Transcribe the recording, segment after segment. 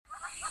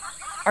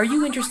Are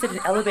you interested in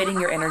elevating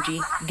your energy,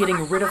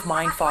 getting rid of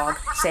mind fog,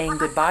 saying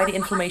goodbye to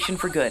inflammation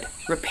for good,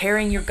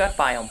 repairing your gut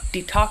biome,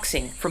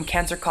 detoxing from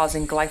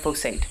cancer-causing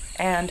glyphosate,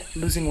 and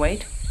losing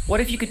weight?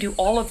 What if you could do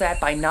all of that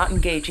by not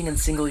engaging in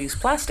single-use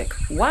plastic,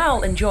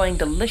 while enjoying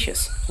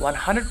delicious,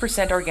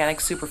 100% organic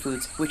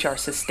superfoods which are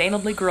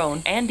sustainably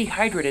grown and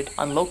dehydrated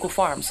on local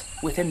farms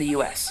within the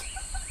US?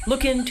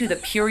 Look into the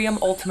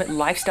Purium Ultimate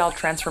Lifestyle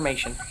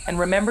Transformation and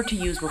remember to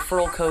use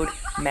referral code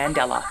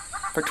MANDELA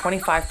for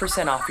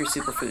 25% off your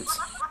superfoods.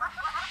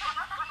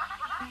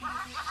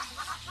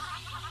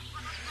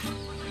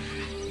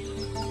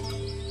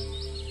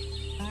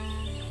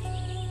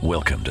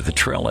 Welcome to the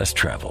Trail Less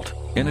Traveled,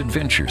 an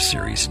adventure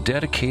series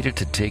dedicated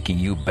to taking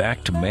you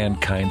back to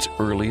mankind's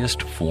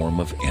earliest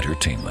form of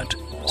entertainment,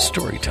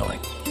 storytelling.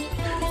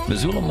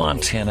 Missoula,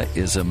 Montana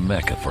is a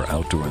mecca for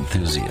outdoor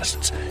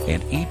enthusiasts,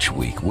 and each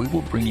week we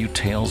will bring you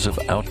tales of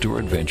outdoor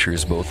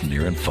adventures both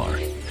near and far,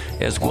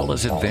 as well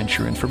as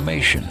adventure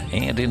information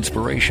and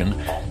inspiration,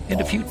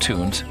 and a few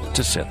tunes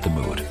to set the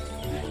mood.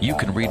 You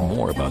can read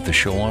more about the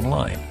show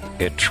online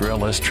at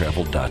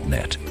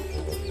traillesstravel.net.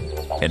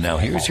 And now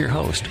here's your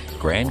host,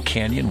 Grand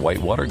Canyon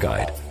Whitewater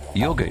Guide,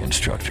 yoga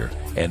instructor,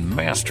 and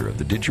master of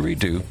the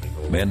didgeridoo,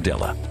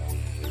 Mandela.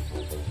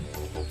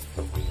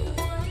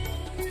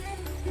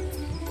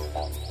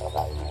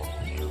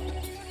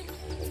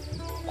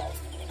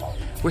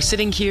 We're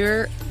sitting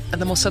here at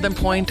the most southern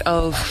point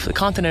of the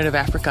continent of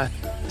Africa.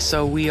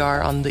 So we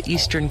are on the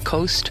eastern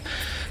coast,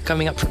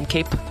 coming up from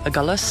Cape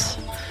Agulhas,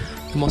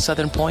 the most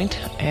southern point.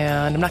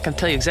 And I'm not going to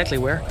tell you exactly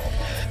where,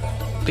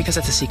 because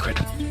that's a secret.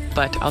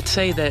 But I'll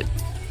say that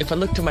if I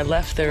look to my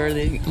left, there are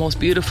the most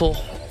beautiful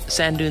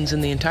sand dunes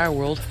in the entire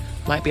world.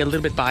 Might be a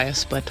little bit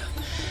biased, but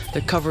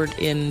they're covered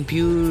in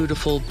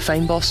beautiful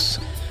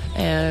fynbos.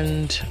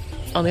 And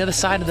on the other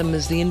side of them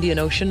is the Indian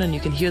Ocean, and you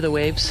can hear the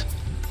waves.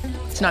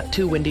 It's not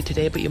too windy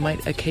today, but you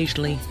might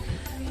occasionally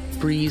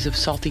breeze of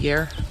salty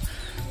air.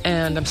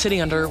 And I'm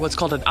sitting under what's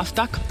called an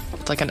afdak.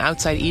 It's like an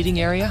outside eating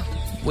area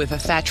with a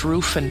thatch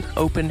roof and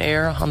open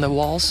air on the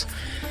walls.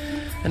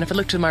 And if I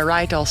look to my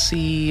right, I'll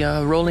see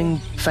rolling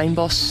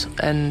fynbos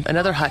and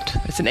another hut.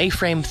 It's an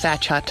A-frame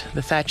thatch hut.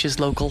 The thatch is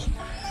local.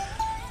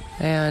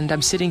 And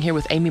I'm sitting here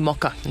with Amy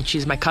Moka, and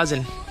she's my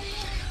cousin.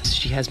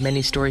 She has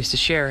many stories to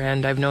share,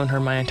 and I've known her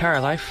my entire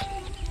life.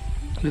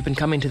 We've been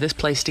coming to this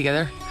place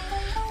together,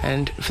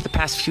 and for the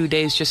past few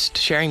days just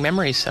sharing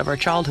memories of our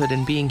childhood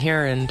and being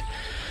here. And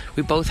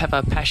we both have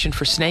a passion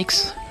for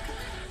snakes,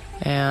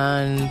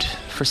 and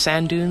for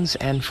sand dunes,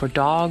 and for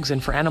dogs,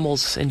 and for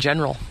animals in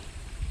general.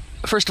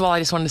 First of all, I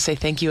just wanted to say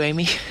thank you,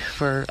 Amy,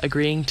 for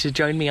agreeing to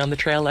join me on the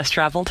Trail Less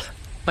Traveled.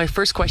 My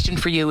first question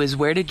for you is,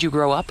 where did you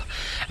grow up,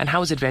 and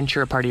how was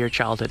adventure a part of your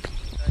childhood?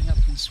 Growing up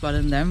in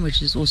Swellendam,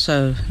 which is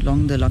also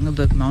along the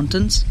Langeberg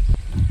Mountains.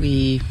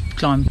 We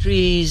climbed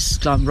trees,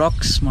 climbed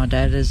rocks. My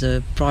dad is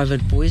a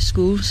private boys'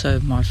 school, so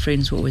my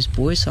friends were always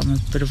boys. So I'm a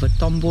bit of a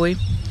tomboy.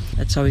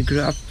 That's how we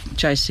grew up,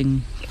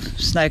 chasing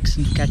snakes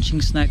and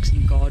catching snakes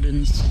in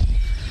gardens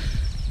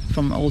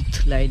from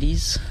old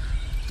ladies.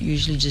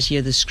 Usually just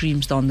hear the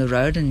screams down the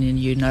road, and then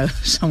you know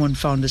someone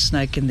found a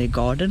snake in their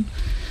garden.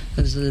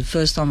 Because the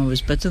first time I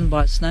was bitten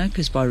by a snake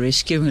is by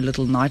rescuing a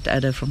little night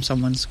adder from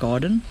someone's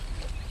garden.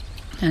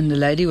 And the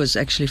lady was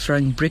actually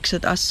throwing bricks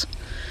at us.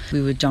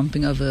 We were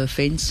jumping over a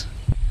fence,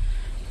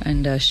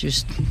 and she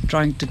was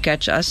trying to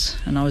catch us,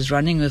 and I was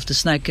running with the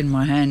snake in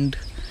my hand.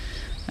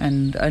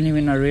 And only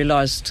when I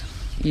realized,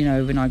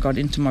 when I got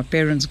into my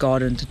parents'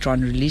 garden to try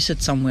and release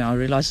it somewhere, I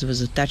realized it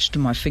was attached to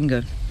my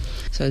finger.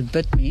 So it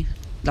bit me.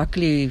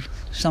 Luckily,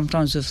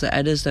 sometimes with the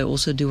adders, they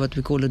also do what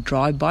we call a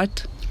dry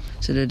bite,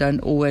 so they don't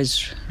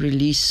always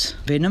release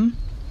venom.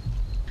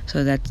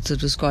 So that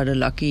was quite a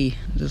lucky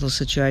little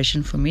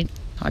situation for me.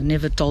 I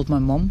never told my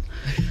mom.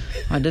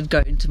 I did go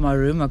into my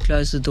room, I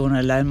closed the door, and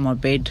I lay on my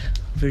bed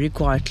very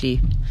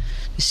quietly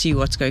to see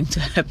what's going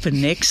to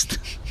happen next.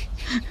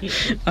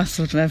 I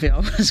thought maybe I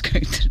was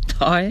going to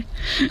die,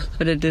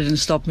 but it didn't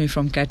stop me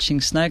from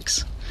catching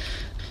snakes.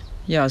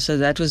 Yeah, so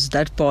that was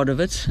that part of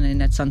it. And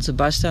then at San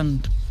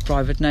Sebastian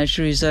Private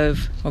Nature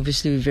Reserve,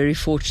 obviously we're very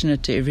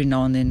fortunate to every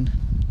now and then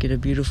get a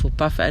beautiful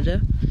puff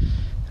adder.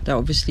 They're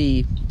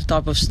obviously the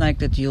type of snake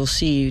that you'll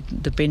see,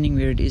 depending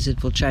where it is,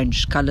 it will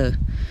change colour.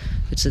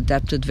 It's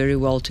adapted very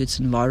well to its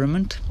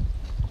environment.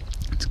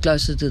 The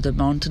closer to the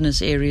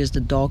mountainous areas, the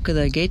darker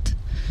they get,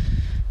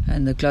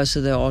 and the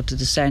closer they are to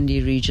the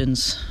sandy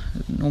regions,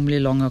 normally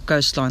along our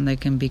coastline, they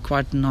can be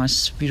quite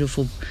nice,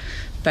 beautiful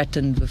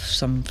patterned with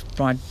some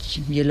bright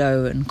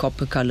yellow and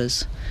copper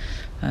colours.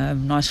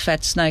 Nice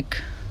fat snake,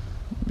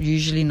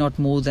 usually not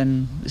more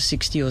than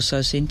 60 or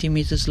so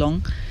centimetres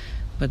long,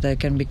 but they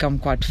can become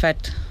quite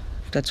fat.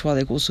 That's why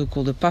they're also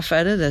called a puff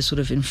adder. They sort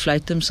of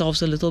inflate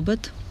themselves a little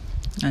bit,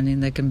 and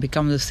then they can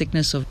become the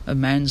thickness of a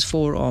man's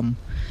forearm.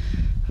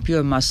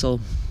 Pure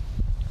muscle,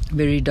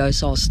 very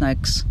docile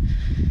snakes,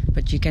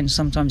 but you can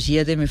sometimes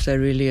hear them if they're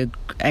really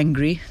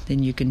angry.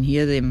 Then you can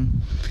hear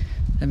them.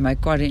 They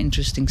make quite an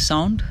interesting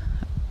sound.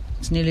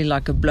 It's nearly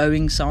like a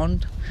blowing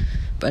sound,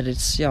 but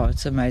it's an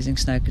amazing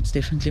snake. It's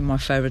definitely my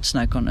favorite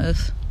snake on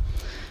earth.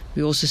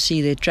 We also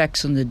see their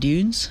tracks on the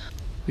dunes,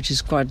 which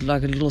is quite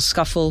like a little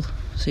scuffle.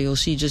 So you'll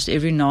see just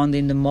every now and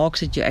then the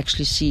marks that you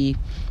actually see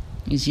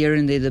is here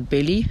and there the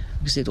belly,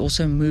 because it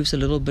also moves a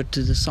little bit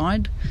to the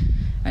side,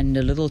 and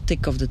a little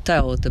tick of the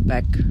tail at the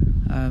back,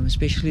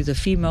 especially the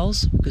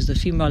females, because the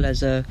female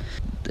it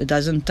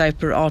doesn't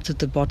taper out at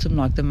the bottom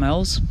like the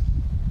males.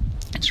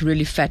 It's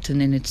really fat,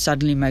 and then it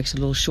suddenly makes a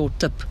little short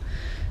tip,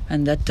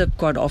 and that tip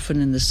quite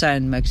often in the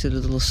sand makes it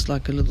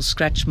like a little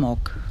scratch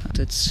mark.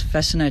 It's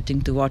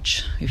fascinating to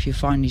watch. If you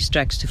find these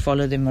tracks, to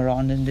follow them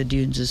around in the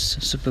dunes is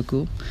super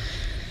cool.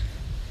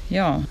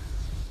 Yeah.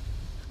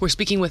 We're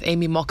speaking with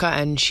Amy Mokka,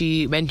 and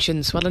she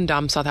mentioned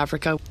Swellendam, South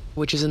Africa,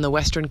 which is in the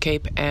Western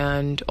Cape,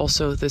 and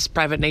also this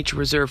private nature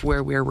reserve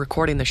where we're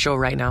recording the show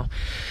right now.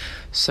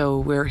 So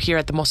we're here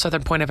at the most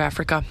southern point of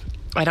Africa.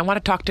 And I want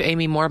to talk to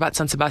Amy more about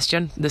San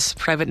Sebastian, this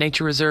private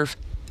nature reserve.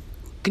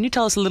 Can you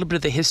tell us a little bit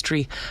of the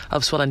history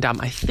of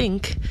Swellendam? I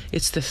think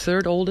it's the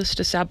third oldest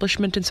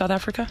establishment in South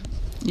Africa.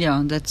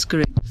 Yeah, that's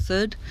correct.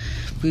 Third.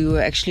 We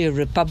were actually a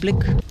republic.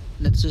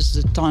 That was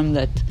the time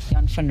that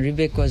Jan van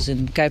Riebeeck was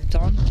in Cape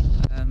Town,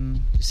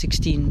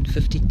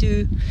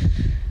 1652.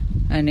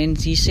 And then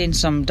he sent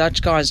some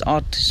Dutch guys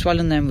out to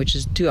Swellendam, which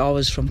is 2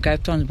 hours from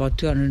Cape Town, about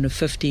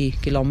 250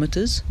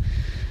 kilometers.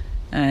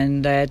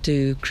 And they had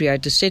to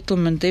create a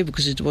settlement there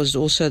because it was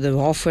also the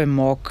halfway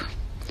mark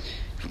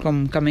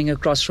from coming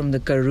across from the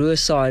Karoo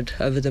side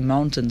over the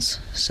mountains.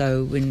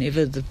 So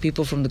whenever the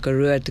people from the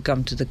Karoo had to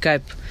come to the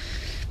Cape,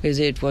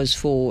 whether it was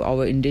for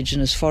our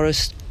indigenous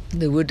forest,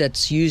 the wood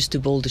that's used to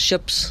build the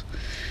ships,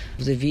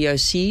 the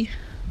VOC,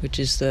 which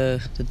is the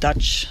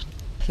Dutch,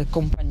 the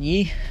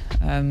Compagnie,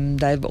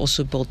 they've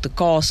also built the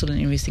castle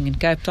and everything in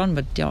Cape Town.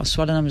 But yeah,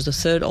 Swellendam is the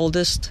third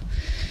oldest.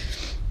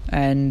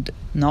 And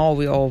now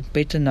we are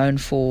better known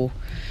for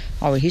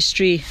our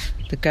history,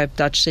 the Cape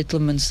Dutch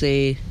settlements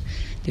there,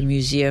 the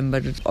museum.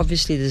 But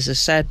obviously there's a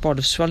sad part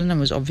of Swellendam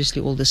was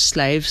obviously all the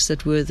slaves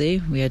that were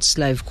there. We had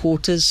slave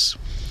quarters.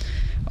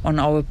 On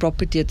our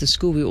property at the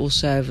school, we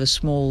also have a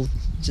small,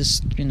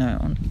 just,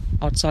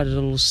 outside a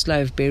little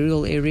slave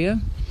burial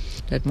area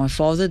that my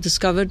father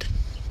discovered.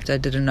 They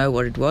didn't know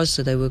what it was,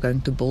 so they were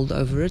going to build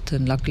over it.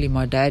 And luckily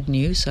my dad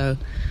knew, so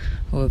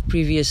our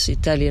previous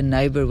Italian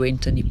neighbor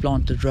went and he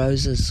planted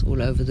roses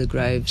all over the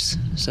graves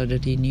so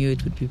that he knew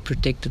it would be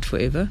protected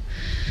forever.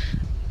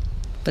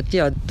 But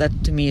yeah,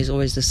 that to me is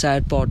always the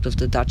sad part of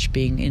the Dutch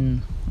being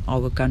in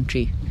our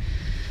country.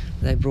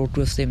 They brought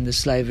with them the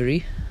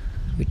slavery,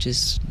 which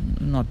is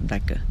not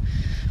lekker.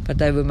 But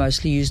they were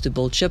mostly used to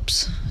build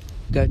ships.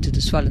 Go to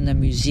the Swellendam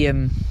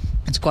Museum,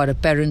 it's quite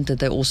apparent that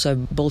they also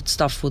built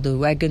stuff for the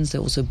wagons. They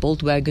also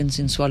built wagons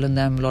in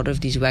Swellendam. A lot of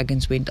these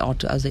wagons went out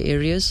to other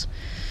areas,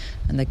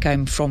 and they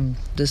came from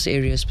this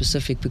area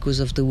specific because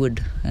of the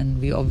wood. And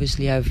we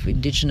obviously have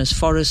indigenous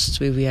forests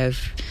where we have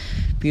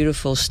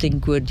beautiful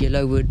stinkwood,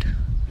 yellowwood.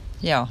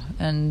 Yeah,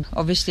 and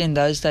obviously in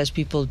those days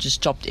people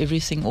just chopped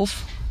everything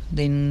off.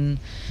 Then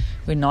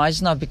when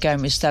Knysna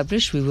became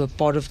established, we were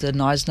part of the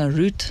Knysna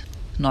route.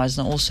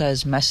 Knysna also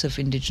has massive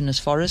indigenous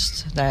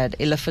forests. They had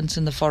elephants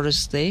in the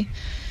forests there.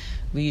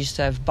 We used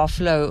to have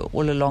buffalo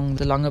all along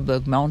the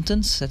Langeberg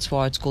Mountains. That's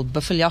why it's called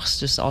Buffeljachts,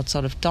 just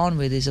outside of town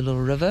where there's a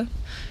little river.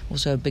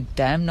 Also a big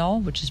dam now,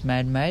 which is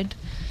man-made.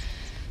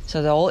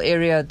 So the whole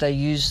area, they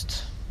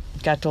used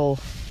cattle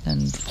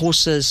and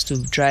horses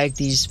to drag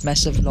these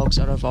massive logs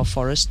out of our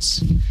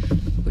forests,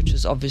 which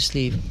is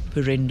obviously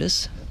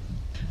horrendous.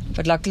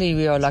 But luckily,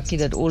 we are lucky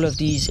that all of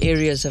these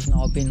areas have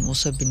now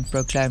also been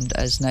proclaimed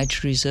as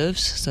nature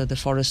reserves, so the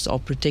forests are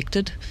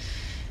protected.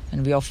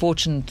 And we are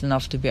fortunate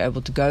enough to be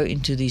able to go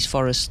into these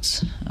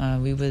forests.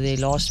 We were there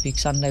last week,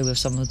 Sunday, with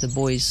some of the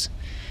boys,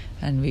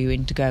 and we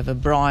went to go have a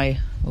braai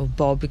or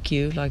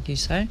barbecue, like you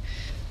say,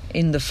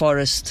 in the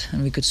forest,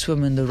 and we could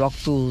swim in the rock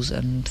pools,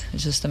 and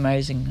it's just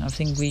amazing. I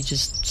think we're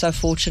just so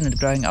fortunate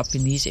growing up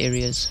in these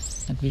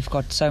areas that we've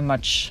got so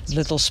much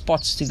little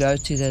spots to go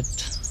to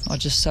that are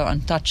just so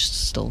untouched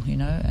still,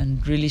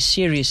 and really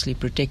seriously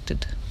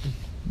protected.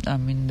 I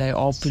mean, they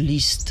are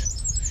policed,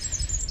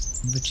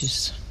 which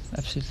is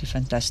absolutely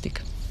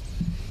fantastic.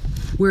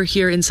 We're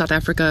here in South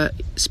Africa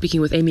speaking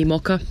with Amy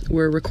Mokka.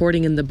 We're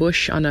recording in the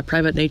bush on a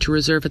private nature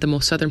reserve at the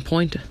most southern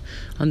point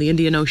on the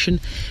Indian Ocean.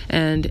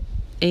 And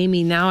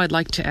Amy, now I'd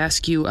like to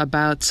ask you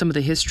about some of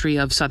the history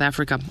of South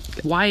Africa.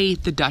 Why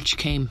the Dutch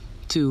came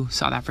to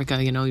South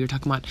Africa. You're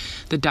talking about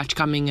the Dutch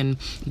coming and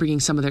bringing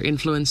some of their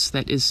influence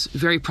that is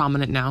very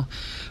prominent now.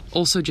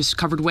 Also just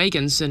covered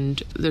wagons,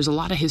 and there's a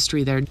lot of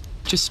history there.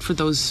 Just for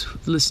those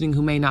listening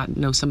who may not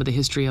know some of the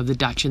history of the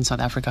Dutch in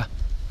South Africa.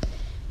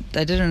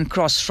 They didn't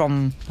cross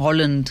from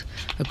Holland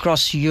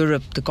across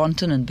Europe, the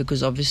continent,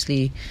 because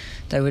obviously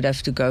they would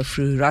have to go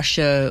through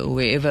Russia or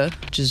wherever,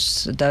 which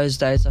is those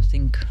days, I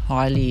think,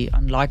 highly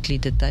unlikely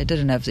that they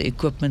didn't have the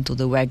equipment or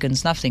the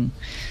wagons, nothing.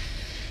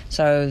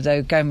 So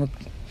they came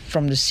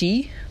from the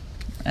sea,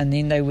 and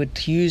then they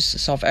would use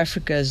South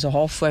Africa as a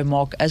halfway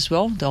mark as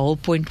well. The whole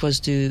point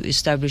was to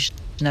establish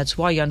And that's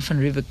why Jan van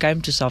Riebeeck came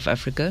to South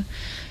Africa,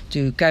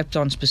 to Cape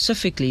Town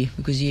specifically,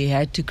 because he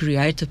had to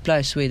create a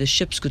place where the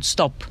ships could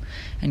stop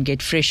and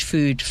get fresh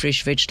food,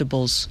 fresh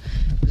vegetables,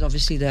 because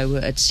obviously they were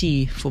at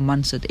sea for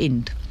months at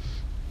end.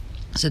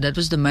 So that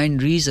was the main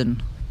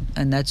reason,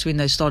 and that's when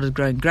they started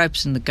growing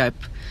grapes in the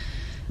Cape.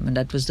 And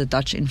that was the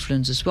Dutch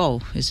influence as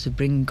well, is to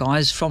bring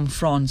guys from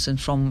France and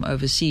from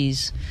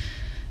overseas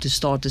to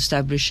start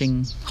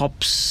establishing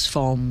hops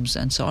farms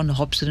and so on. The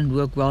hops didn't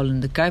work well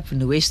in the Cape. In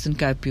the Western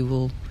Cape, you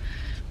will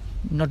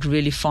not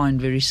really find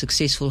very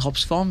successful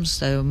hops farms.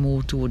 They were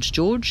more towards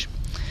George.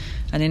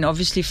 And then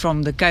obviously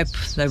from the Cape,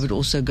 they would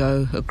also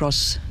go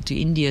across to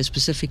India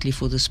specifically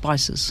for the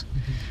spices.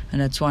 Mm-hmm.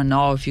 And that's why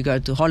now if you go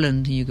to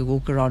Holland, you can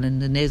walk around in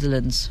the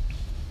Netherlands,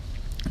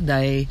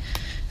 they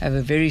have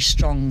a very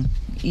strong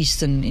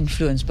Eastern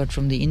influence, but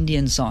from the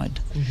Indian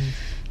side.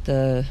 Mm-hmm.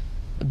 The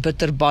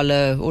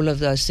bitterballen, all of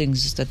those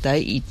things that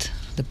they eat,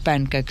 the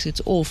pancakes,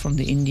 it's all from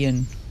the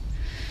Indian.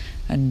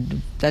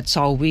 And that's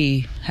how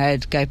we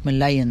had Cape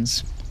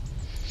Malayans.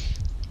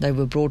 They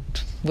were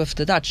brought with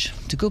the Dutch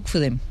to cook for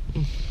them.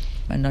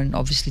 Mm-hmm. And then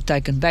obviously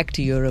taken back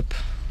to Europe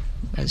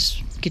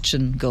as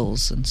kitchen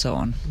girls and so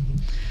on. Mm-hmm.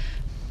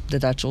 The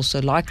Dutch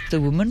also liked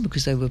the women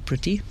because they were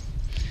pretty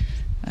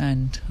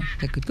and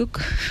they could cook.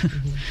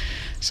 Mm-hmm.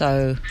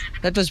 So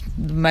that was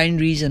the main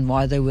reason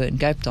why they were in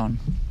Cape Town,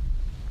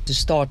 to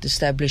start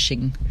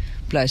establishing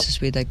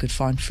places where they could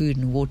find food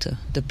and water.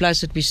 The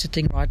place that we're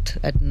sitting right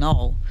at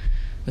now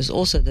was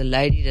also the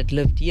lady that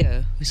lived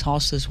here, whose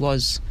house this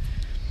was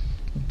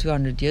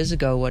 200 years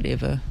ago or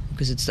whatever,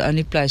 because it's the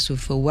only place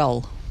with a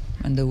well.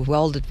 And the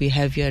well that we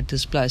have here at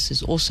this place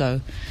is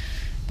also,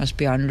 must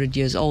be 100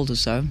 years old or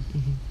so.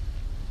 Mm-hmm.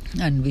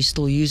 And we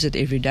still use it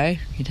every day.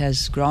 It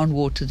has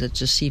groundwater that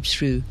just seeps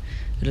through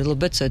a little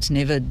bit, so it's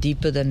never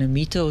deeper than a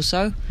meter or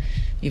so,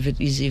 if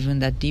it is even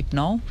that deep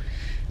now.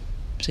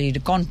 So you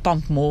can't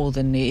pump more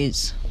than there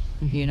is.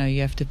 Mm-hmm. You know,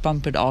 you have to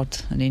pump it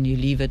out and then you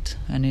leave it,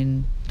 and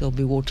then there'll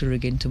be water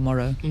again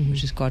tomorrow, mm-hmm.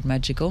 which is quite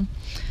magical.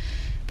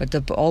 But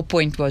the whole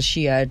point was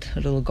she had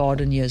a little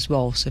garden here as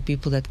well, so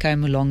people that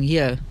came along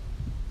here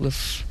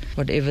with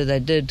whatever they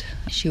did,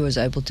 she was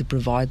able to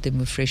provide them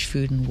with fresh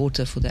food and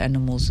water for the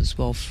animals as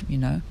well, you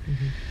know,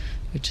 mm-hmm.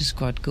 which is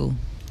quite cool.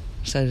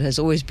 So it has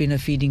always been a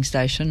feeding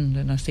station,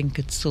 and I think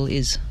it still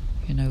is.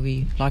 You know,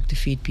 we like to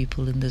feed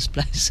people in this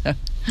place. So.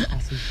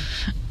 Awesome.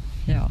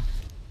 Yeah.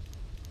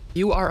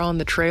 You are on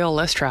the trail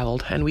less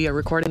traveled, and we are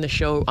recording the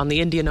show on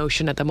the Indian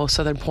Ocean at the most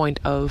southern point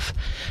of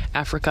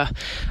Africa.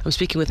 I'm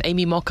speaking with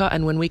Amy Moka,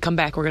 and when we come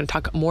back, we're going to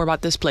talk more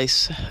about this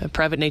place, a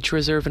private nature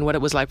reserve, and what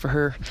it was like for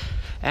her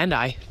and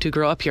I to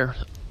grow up here.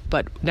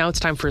 But now it's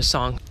time for a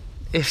song.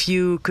 If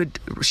you could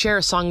share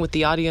a song with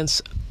the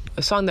audience,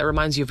 a song that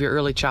reminds you of your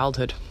early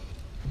childhood.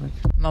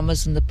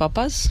 Mamas and the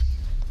Papas,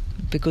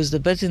 because the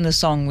bit in the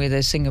song where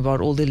they sing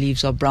about all the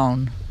leaves are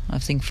brown, I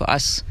think for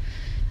us,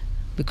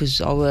 because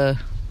our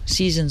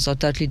seasons are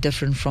totally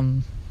different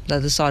from the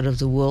other side of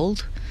the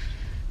world.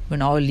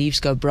 When our leaves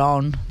go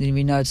brown, then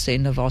we know it's the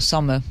end of our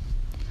summer.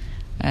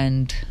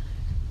 And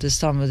this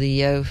time of the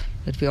year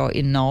that we are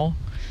in now,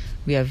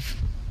 we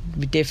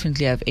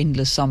definitely have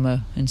endless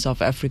summer in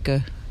South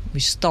Africa. We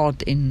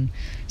start in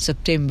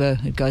September,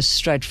 it goes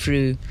straight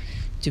through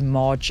to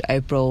March,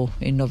 April,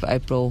 end of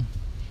April.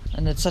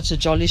 And it's such a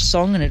jolly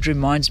song, and it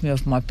reminds me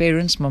of my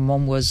parents. My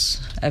mom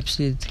was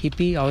absolute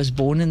hippie. I was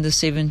born in the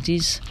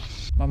 70s.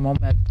 My mom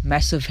had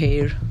massive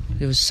hair.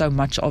 There was so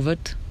much of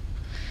it.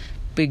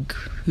 Big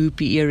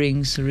hoopy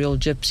earrings, a real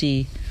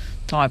gypsy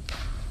type.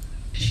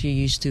 She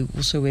used to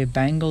also wear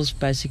bangles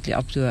basically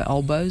up to her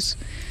elbows,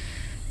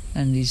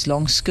 and these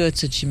long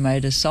skirts that she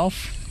made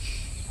herself.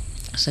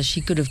 So she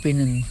could have been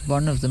in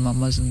one of the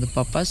Mamas and the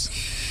Papas.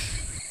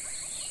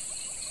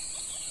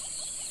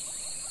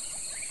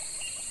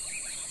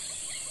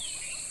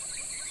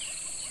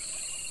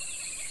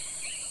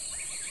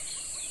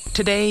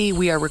 Today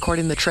we are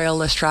recording the trail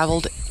less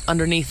traveled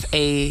underneath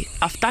a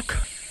afdak,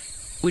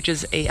 which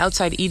is a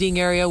outside eating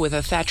area with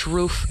a thatch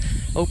roof,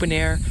 open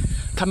air.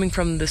 Coming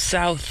from the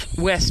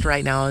southwest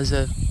right now is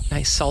a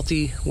nice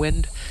salty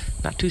wind,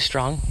 not too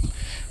strong.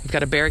 We've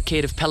got a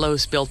barricade of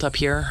pillows built up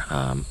here,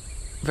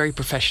 very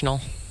professional,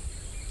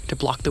 to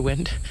block the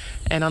wind.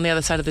 And on the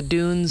other side of the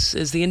dunes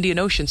is the Indian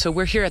Ocean. So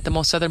we're here at the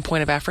most southern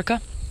point of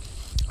Africa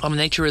on a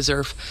nature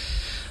reserve.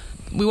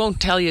 We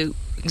won't tell you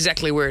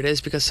exactly where it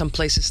is because some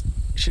places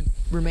should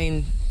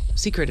remain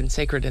secret and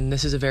sacred, and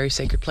this is a very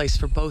sacred place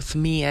for both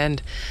me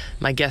and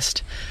my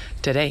guest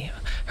today.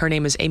 Her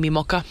name is Amy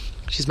Moka.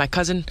 She's my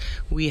cousin.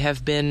 We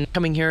have been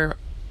coming here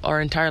our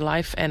entire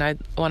life, and I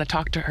want to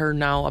talk to her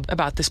now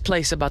about this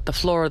place, about the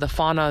flora, the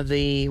fauna,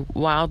 the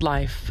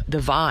wildlife, the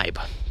vibe.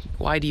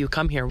 Why do you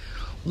come here?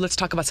 Let's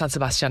talk about San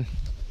Sebastian.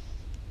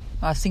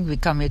 I think we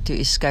come here to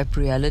escape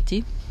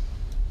reality.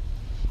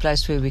 A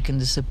place where we can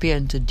disappear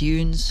into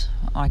dunes.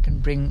 I can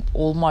bring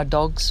all my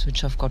dogs,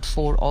 which I've got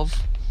 4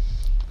 of.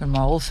 When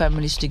my whole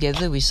family's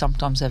together, we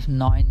sometimes have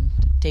 9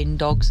 to 10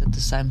 dogs at the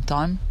same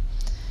time.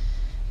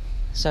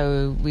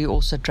 So we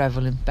also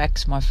travel in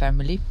packs, my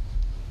family.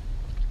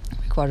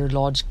 We're quite a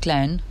large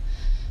clan,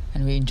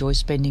 and we enjoy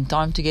spending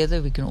time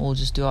together. We can all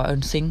just do our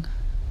own thing.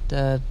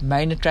 The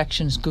main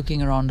attraction is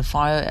cooking around the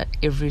fire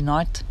every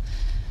night,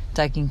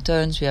 taking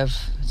turns.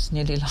 It's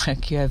nearly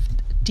like you have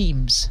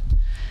teams,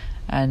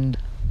 and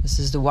this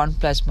is the one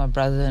place my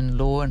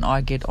brother-in-law and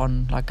I get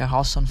on like a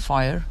house on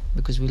fire,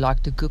 because we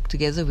like to cook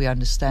together. We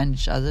understand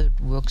each other.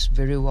 It works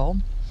very well.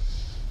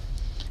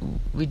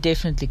 We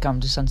definitely come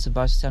to San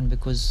Sebastian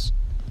because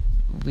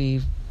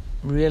we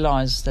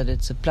realize that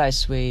it's a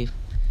place where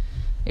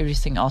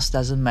everything else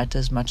doesn't matter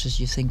as much as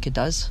you think it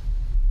does.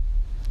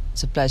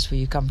 It's a place where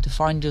you come to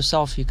find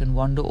yourself. You can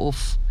wander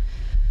off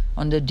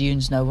on the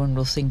dunes. No one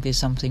will think there's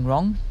something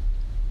wrong,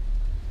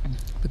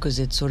 because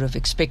it's sort of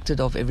expected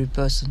of every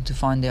person to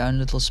find their own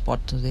little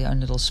spot or their own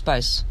little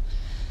space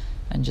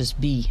and just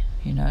be,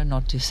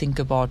 not to think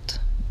about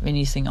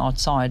anything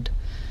outside.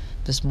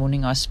 This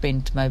morning I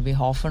spent maybe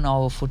half an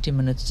hour, 40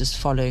 minutes just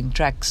following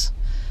tracks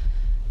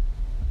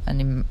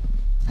and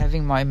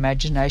having my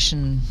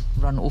imagination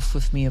run off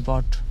with me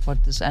about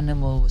what this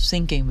animal was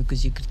thinking,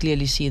 because you could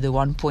clearly see the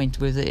one point,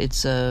 whether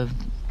it's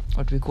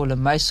what we call a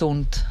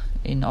meishond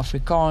in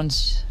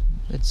Afrikaans.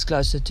 It's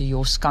closer to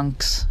your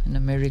skunks in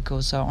America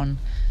or so on.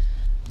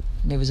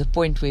 There was a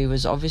point where he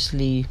was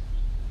obviously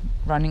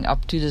running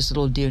up to this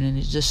little dune,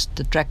 and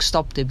the track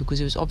stopped there because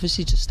he was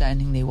obviously just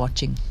standing there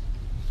watching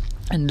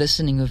and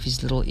listening with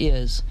his little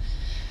ears.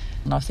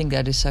 And I think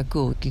that is so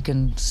cool. You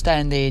can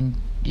stand there and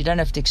you don't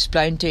have to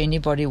explain to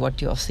anybody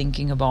what you are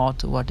thinking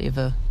about or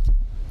whatever.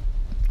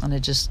 And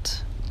they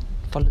just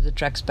follow the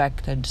tracks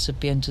back, they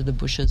disappear into the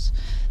bushes.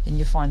 Then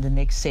you find the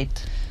next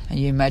set and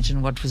you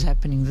imagine what was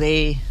happening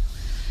there.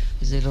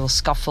 There's a little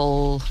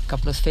scuffle, a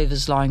couple of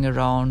feathers lying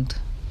around.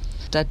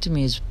 That to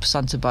me is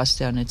San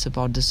Sebastian. It's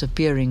about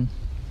disappearing.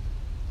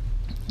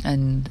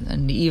 And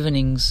in the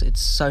evenings,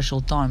 it's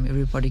social time.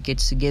 Everybody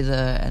gets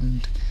together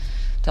and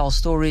tell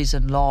stories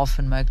and laugh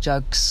and make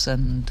jokes,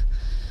 and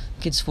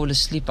kids fall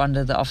asleep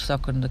under the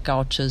afdak on the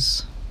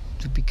couches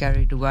to be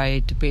carried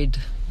away to bed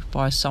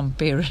by some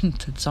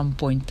parent at some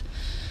point.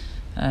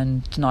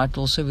 And tonight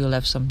also we'll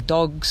have some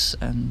dogs,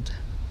 and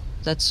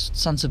that's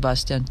San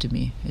Sebastian to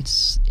me.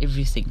 It's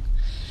everything,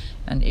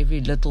 and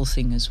every little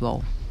thing as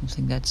well. I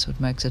think that's what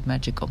makes it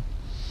magical.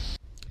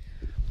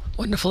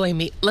 Wonderful,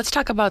 Amy. Let's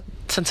talk about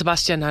San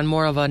Sebastian on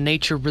more of a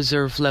nature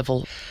reserve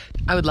level.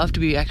 I would love to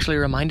be actually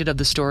reminded of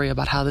the story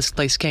about how this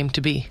place came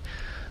to be.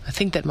 I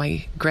think that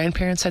my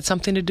grandparents had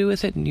something to do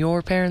with it, and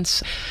your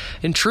parents.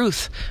 In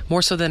truth,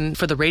 more so than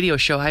for the radio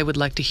show, I would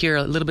like to hear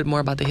a little bit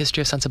more about the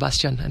history of San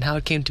Sebastian and how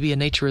it came to be a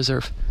nature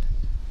reserve.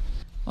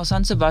 Well,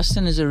 San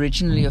Sebastian is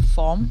originally a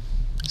farm.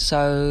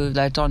 So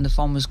later on the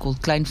farm was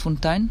called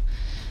Kleinfontein.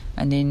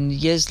 And then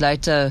years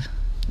later,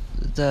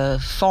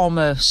 the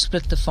farmer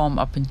split the farm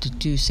up into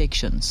two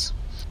sections.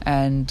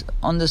 And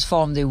on this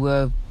farm there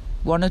were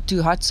one or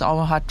two huts.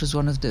 Our hut was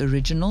one of the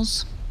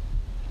originals.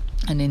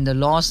 And then the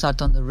last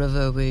hut on the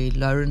river where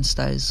Lauren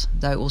stays,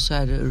 they also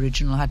had an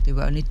original hut. There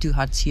were only two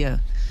huts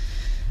here.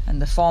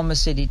 And the farmer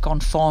said he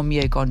can't farm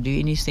here, he can't do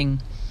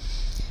anything.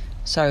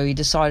 So he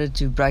decided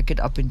to break it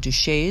up into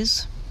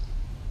shares.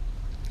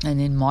 And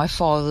then my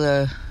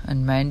father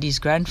and Mandy's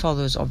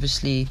grandfather was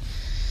obviously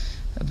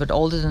a bit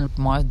older than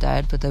my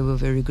dad, but they were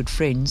very good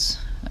friends.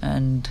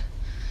 And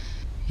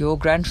your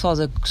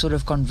grandfather sort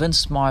of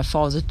convinced my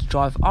father to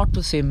drive out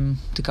with him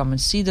to come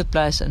and see the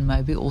place and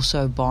maybe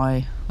also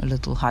buy a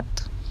little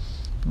hut.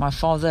 My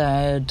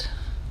father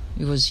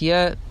he was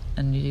here,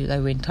 and they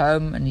went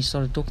home, and he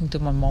started talking to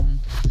my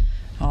mom.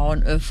 How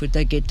on earth would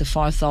they get the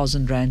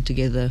 5,000 rand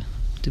together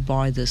to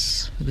buy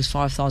this? Because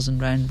 5,000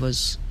 rand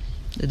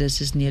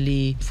this is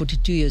nearly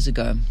 42 years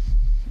ago.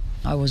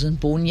 I wasn't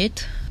born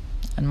yet.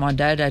 And my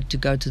dad had to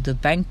go to the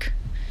bank,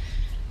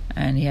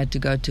 and he had to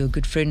go to a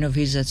good friend of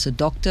his that's a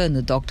doctor, and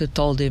the doctor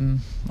told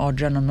him,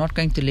 Adrian, I'm not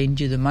going to lend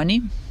you the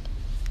money,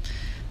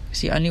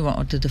 because he only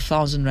wanted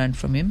 1,000 rand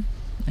from him.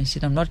 And he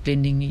said, I'm not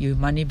lending you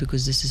money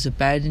because this is a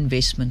bad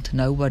investment.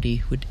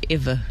 Nobody would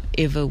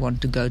ever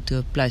want to go to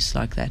a place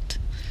like that.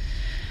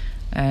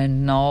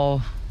 And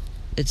now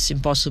it's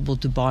impossible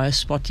to buy a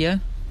spot here.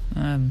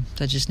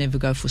 They just never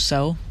go for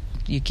sale.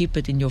 You keep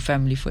it in your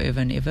family forever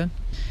and ever.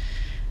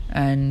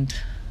 And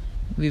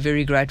we're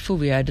very grateful.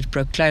 We had it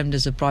proclaimed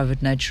as a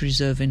private nature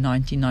reserve in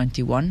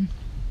 1991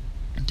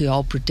 to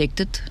help protect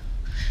it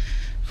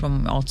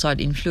from outside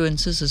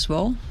influences as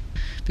well.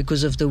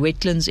 Because of the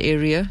wetlands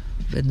area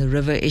and the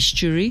river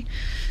estuary,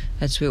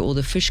 that's where all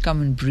the fish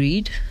come and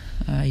breed.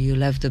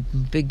 You'll have the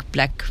big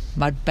black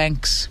mud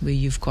banks where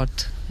you've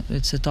got,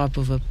 it's a type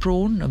of a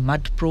prawn, a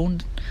mud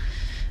prawn,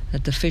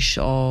 that the fish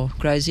are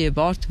crazy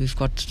about. We've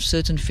got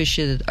certain fish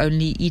here that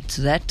only eat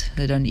that.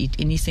 They don't eat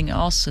anything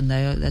else, and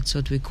that's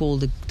what we call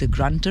the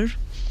grunter.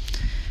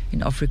 In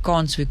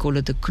Afrikaans we call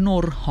it a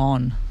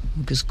knorhaan,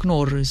 because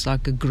knor is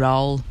like a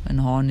growl and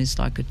haan is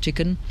like a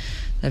chicken.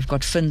 They've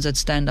got fins that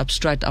stand up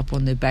straight up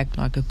on their back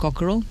like a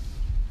cockerel,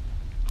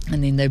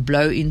 and then they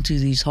blow into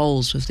these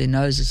holes with their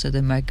noses, so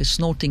they make a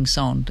snorting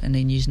sound, and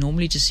then you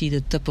normally just see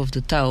the tip of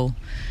the tail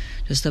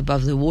just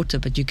above the water,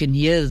 but you can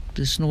hear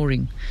the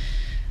snoring.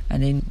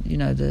 And then,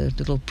 the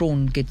little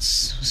prawn gets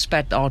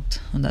spat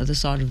out on the other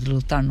side of the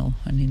little tunnel,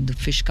 and then the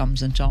fish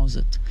comes and chows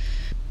it.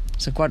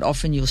 So quite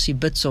often you'll see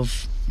bits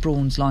of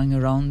prawns lying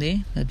around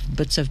there, that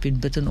bits have been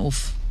bitten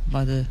off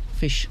by the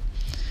fish.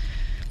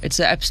 It's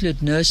an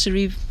absolute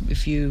nursery.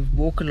 If you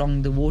walk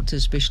along the water,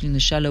 especially in the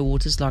shallow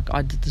waters like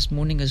I did this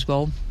morning as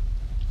well,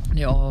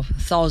 there are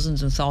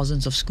thousands and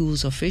thousands of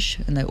schools of fish,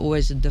 and they're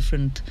always in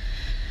different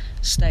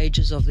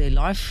stages of their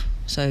life.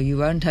 So you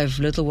won't have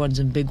little ones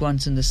and big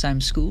ones in the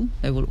same school.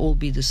 They will all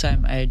be the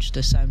same age,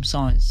 the same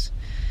size,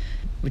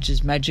 which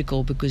is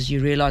magical because you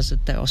realize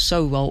that they are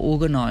so well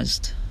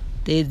organized.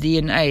 Their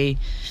DNA,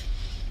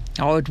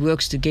 how it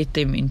works to get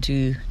them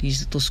into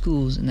these little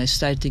schools, and they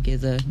stay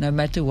together. No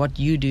matter what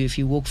you do, if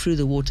you walk through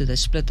the water, they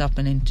split up,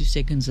 and then 2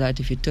 seconds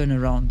later, if you turn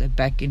around, they're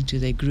back into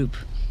their group.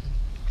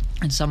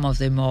 And some of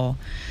them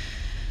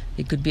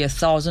there could be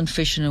 1,000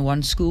 fish in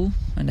one school,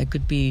 and they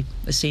could be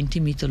a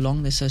centimeter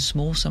long. They're so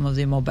small. Some of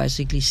them are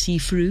basically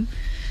see-through.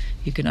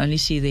 You can only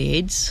see their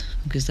heads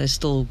because they're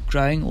still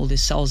growing. All their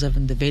cells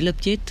haven't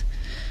developed yet.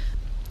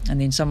 And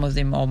then some of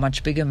them are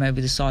much bigger,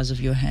 maybe the size of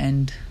your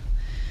hand,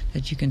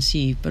 that you can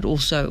see, but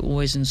also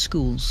always in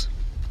schools.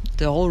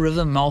 The whole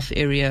river mouth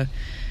area,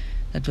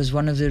 that was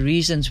one of the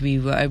reasons we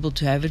were able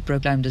to have it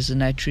proclaimed as a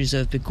nature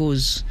reserve,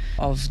 because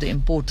of the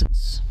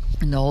importance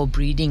in the whole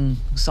breeding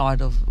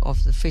side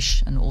of the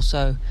fish, and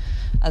also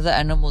other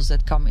animals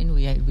that come in.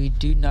 We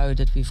do know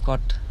that we've got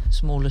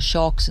smaller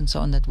sharks and so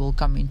on that will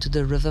come into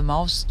the river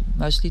mouths,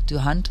 mostly to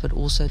hunt, but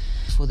also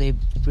for their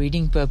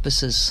breeding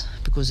purposes,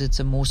 because it's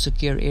a more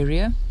secure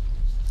area.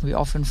 We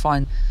often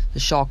find the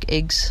shark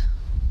eggs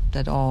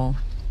that are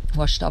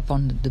washed up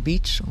on the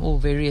beach, all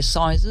various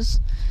sizes,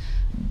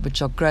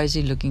 which are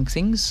crazy looking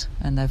things,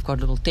 and they've got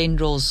little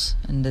tendrils,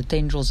 and the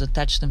tendrils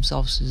attach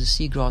themselves to the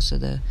seagrass, so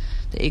the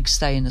eggs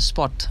stay in a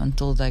spot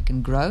until they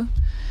can grow.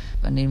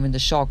 And then when the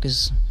shark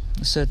is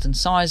a certain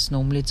size,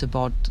 normally it's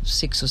about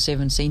 6 or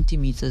 7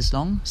 centimeters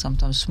long,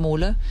 sometimes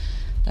smaller,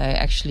 they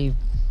actually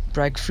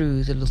break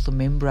through the little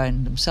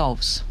membrane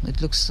themselves.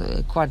 It looks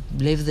quite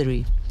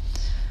leathery,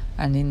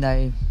 and then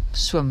they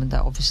swim, and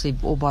they're obviously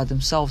all by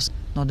themselves,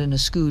 not in a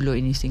school or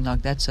anything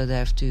like that, so they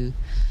have to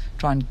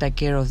try and take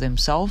care of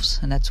themselves.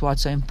 And that's why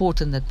it's so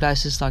important that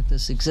places like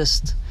this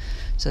exist,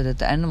 so that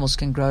the animals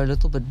can grow a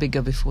little bit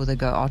bigger before they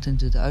go out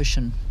into the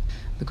ocean,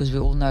 because we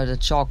all know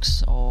that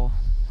sharks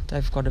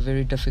they've got a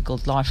very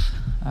difficult life.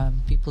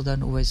 People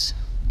don't always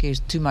care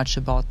too much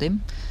about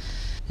them.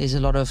 There's a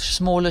lot of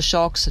smaller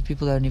sharks that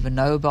people don't even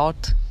know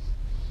about.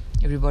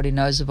 Everybody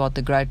knows about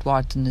the great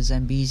white and the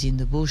Zambezi and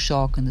the bull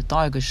shark and the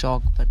tiger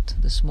shark, but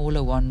the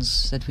smaller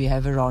ones that we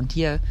have around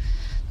here,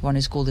 one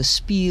is called a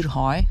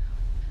spearhaai.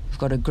 We've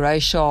got a grey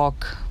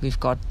shark, we've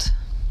got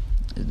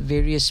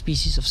various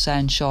species of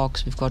sand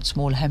sharks, we've got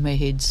small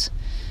hammerheads,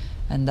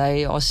 and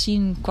they are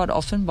seen quite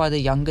often by the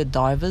younger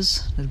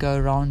divers that go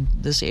around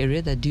this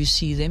area. They do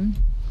see them,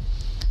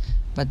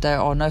 but they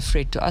are no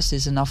threat to us.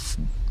 There's enough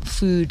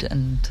food,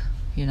 and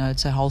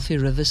it's a healthy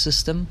river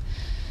system.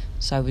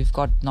 So we've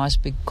got nice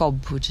big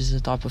cob, which is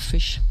a type of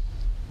fish,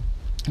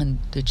 and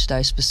which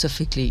they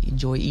specifically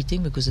enjoy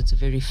eating because it's a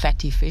very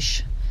fatty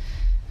fish.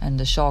 And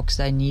the sharks,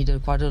 they need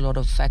quite a lot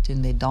of fat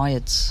in their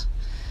diets,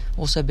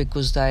 also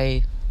because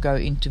they go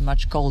into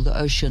much colder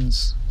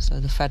oceans. So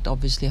the fat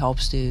obviously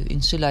helps to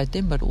insulate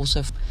them, but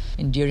also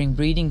during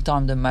breeding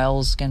time, the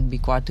males can be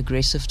quite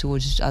aggressive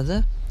towards each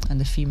other, and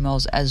the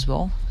females as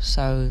well.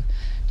 So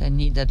they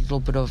need that little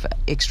bit of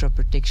extra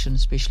protection,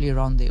 especially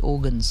around their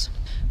organs.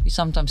 We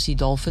sometimes see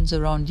dolphins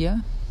around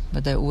here,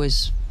 but they're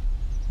always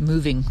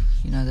moving.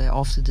 They're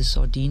after the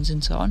sardines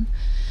and so on.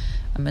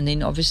 And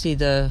then obviously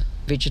the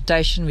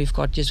vegetation we've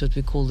got is what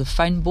we call the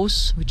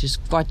fynbos, which is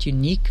quite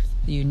unique.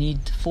 You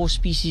need 4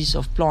 species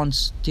of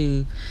plants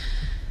to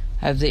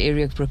have the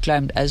area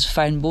proclaimed as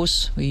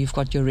fynbos, where you've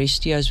got your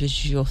restios,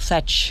 which is your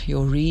thatch,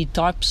 your reed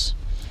types.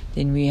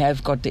 Then we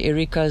have got the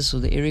ericas or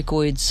the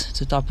ericoids.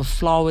 It's a type of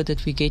flower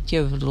that we get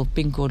here with a little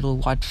pink or a little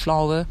white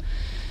flower.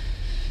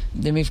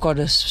 Then we've got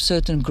a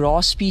certain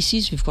grass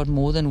species. We've got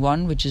more than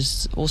one, which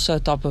is also a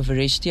type of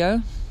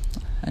restio.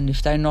 And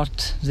if they're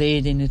not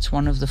there, then it's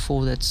one of the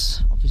 4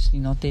 that's obviously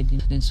not there.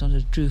 Then it's not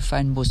a true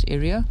fynbos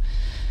area.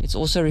 It's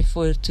also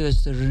referred to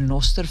as the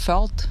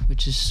renosterveld,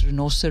 which is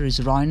renoster is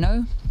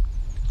rhino.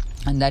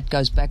 And that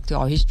goes back to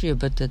our history a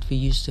bit, that we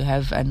used to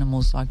have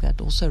animals like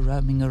that also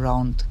roaming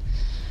around,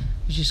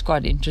 which is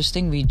quite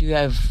interesting. We do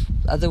have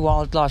other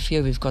wildlife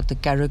here. We've got the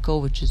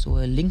caracal, which is a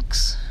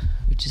lynx,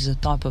 which is a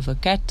type of a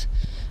cat.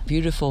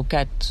 Beautiful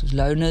cat,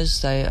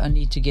 loners. They are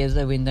only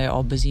together when they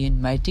are busy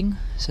in mating,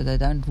 so they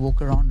don't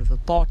walk around with a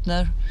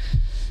partner.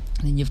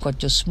 And then you've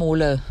got your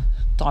smaller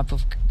type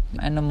of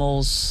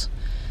animals,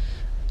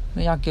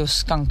 like your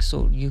skunks,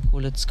 or you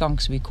call it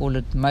skunks, we call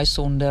it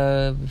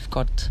muishonde. We've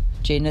got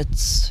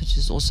genets, which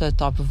is also a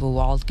type of a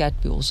wildcat.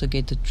 We also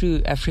get a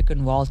true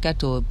African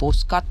wildcat, or a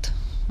boskat,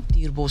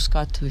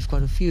 dierboskat. We've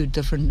got a few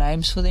different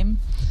names for them,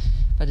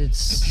 but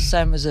it's the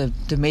same as a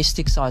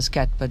domestic sized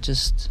cat, but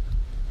just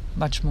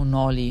much more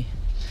gnarly.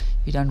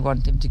 You don't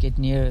want them to get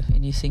near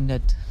anything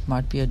that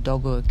might be a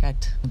dog or a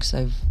cat because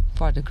they're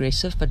quite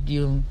aggressive, but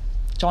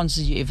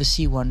chances you ever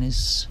see one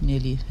is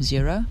nearly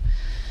zero.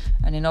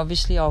 And then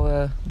obviously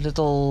our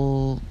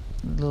little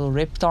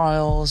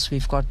reptiles,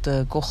 we've got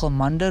the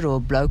kogelmander or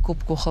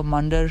blauwkop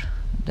kogelmander.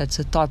 That's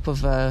a type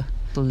of a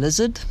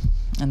lizard,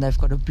 and they've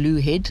got a blue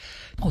head.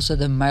 Also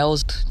the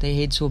males, their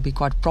heads will be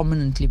quite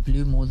prominently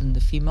blue more than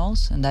the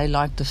females, and they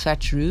like the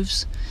thatch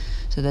roofs.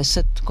 So they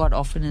sit quite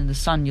often in the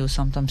sun. You'll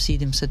sometimes see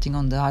them sitting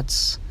on the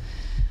huts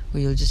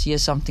where you'll just hear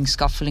something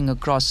scuffling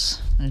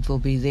across and it will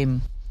be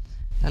them.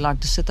 They like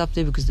to sit up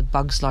there because the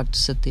bugs like to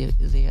sit there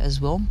as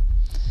well,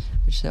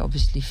 which they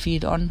obviously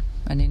feed on.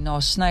 And in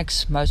our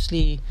snakes,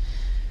 mostly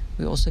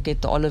we also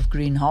get the olive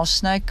green house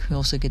snake. We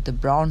also get the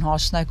brown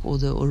house snake or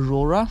the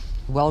aurora,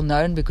 well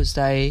known because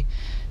they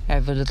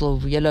have a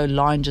little yellow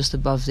line just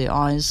above their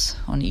eyes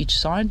on each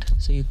side,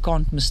 so you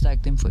can't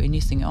mistake them for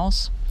anything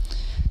else.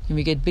 Then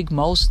we get big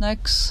mole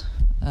snakes,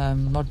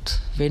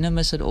 not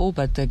venomous at all,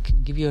 but they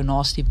can give you a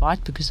nasty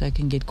bite because they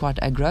can get quite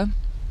aggro.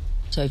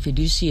 So if you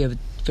do see a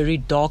very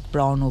dark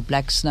brown or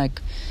black snake,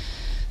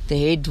 the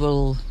head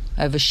will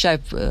have a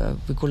shape,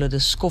 we call it a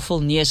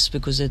skoffelneus,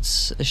 because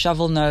it's a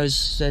shovel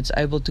nose that's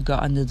able to go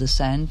under the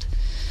sand.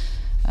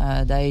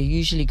 They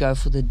usually go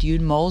for the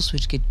dune moles,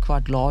 which get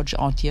quite large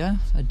out here.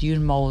 A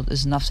dune mole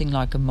is nothing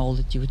like a mole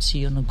that you would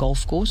see on a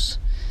golf course.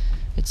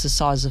 It's the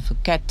size of a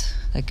cat.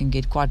 They can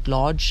get quite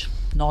large,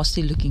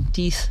 nasty looking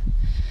teeth.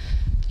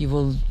 You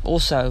will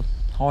also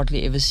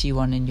hardly ever see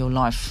one in your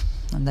life.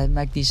 And they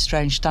make these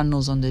strange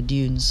tunnels on the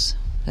dunes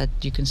that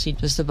you can see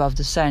just above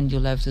the sand.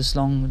 You'll have this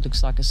long, it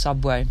looks like a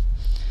subway.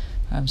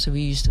 So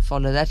we used to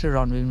follow that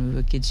around when we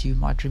were kids. You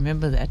might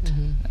remember that.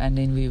 Mm-hmm. And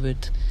then we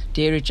would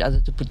dare each other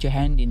to put your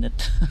hand in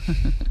it.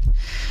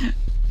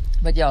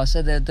 But yeah,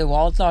 so the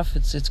wildlife,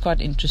 it's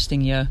quite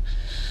interesting here.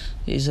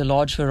 There's a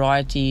large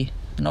variety.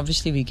 And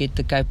obviously we get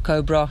the Cape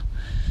Cobra,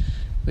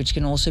 which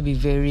can also be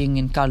varying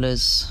in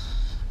colours.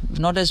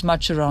 Not as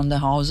much around the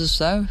houses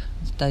though.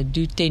 They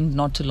do tend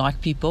not to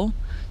like people,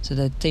 so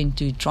they tend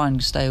to try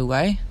and stay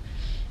away.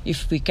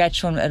 If we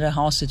catch one at a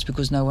house, it's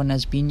because no one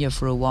has been here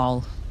for a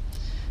while,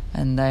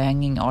 and they're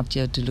hanging out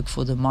here to look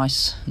for the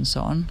mice and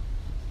so on.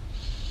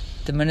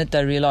 The minute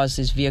they realize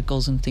there's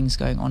vehicles and things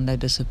going on, they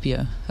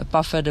disappear. A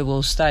puff adder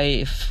will stay.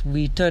 If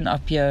we turn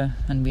up here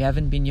and we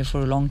haven't been here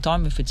for a long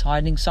time, if it's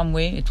hiding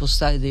somewhere, it will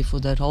stay there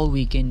for that whole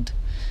weekend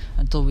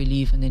until we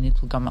leave, and then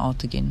it will come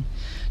out again.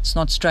 It's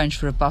not strange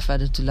for a puff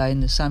adder to lay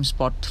in the same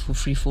spot for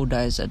 3-4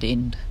 days at the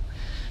end.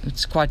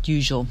 It's quite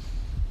usual.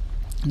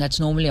 And that's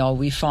normally how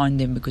we find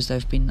them, because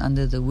they've been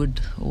under the wood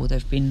or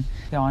they've been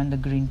behind the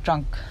green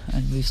trunk,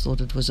 and we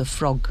thought it was a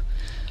frog,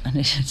 and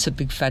it's a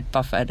big fat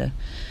puff adder.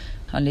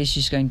 Unless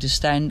you're going to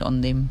stand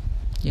on them,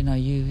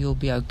 you'll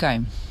be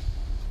okay.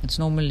 It's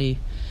normally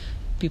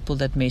people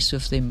that mess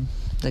with them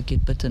that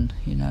get bitten,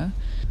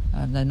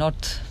 They're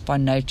not by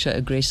nature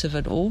aggressive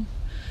at all.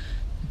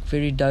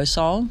 Very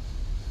docile.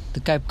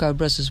 The Cape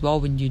Cobras as well,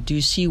 when you do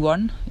see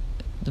one,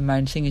 the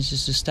main thing is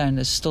just to stand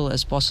as still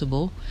as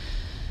possible.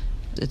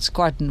 It's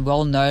quite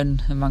well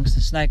known amongst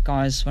the snake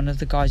guys. One of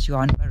the guys,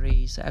 Johan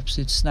Marie, is an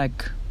absolute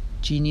snake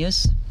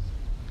genius.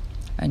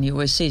 And he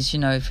always says,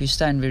 if you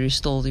stand very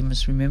still, you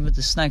must remember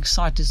the snake's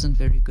sight isn't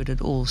very good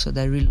at all. So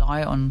they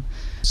rely on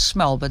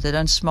smell, but they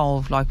don't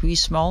smell like we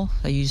smell.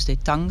 They use their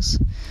tongues.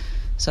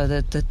 So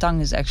that the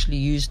tongue is actually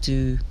used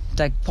to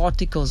take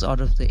particles out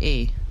of the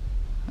air.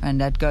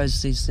 And that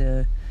goes, there's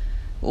the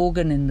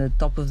organ in the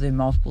top of their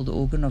mouth called the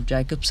organ of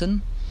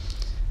Jacobson.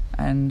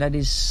 And that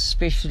is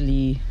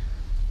specially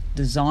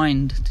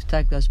designed to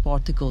take those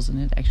particles, and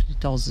it actually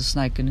tells the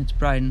snake in its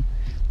brain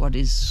what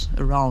is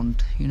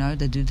around.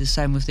 They do the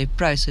same with their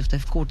prey. So if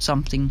they've caught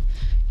something,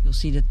 you'll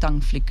see the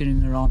tongue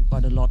flickering around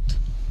quite a lot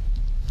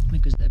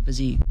because they're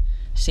busy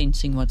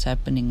sensing what's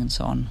happening and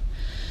so on.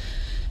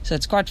 So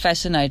it's quite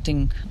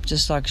fascinating.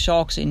 Just like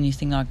sharks or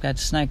anything like that,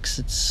 snakes,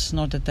 it's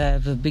not that they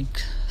have a big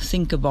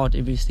think about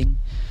everything.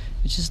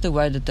 It's just the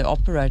way that they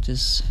operate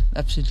is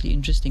absolutely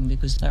interesting,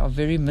 because they are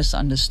very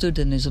misunderstood,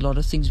 and there's a lot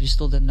of things we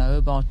still don't know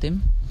about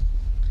them.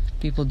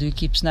 People do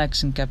keep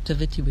snakes in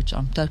captivity, which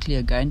I'm totally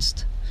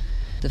against.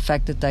 The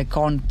fact that they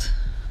can't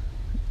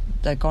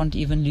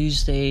even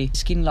lose their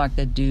skin like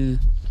they do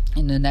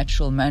in a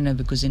natural manner,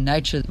 because in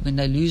nature, when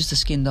they lose the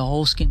skin, the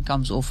whole skin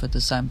comes off at the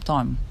same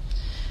time.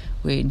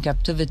 Where in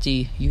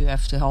captivity, you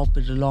have to help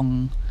it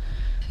along.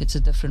 It's a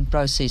different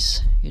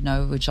process,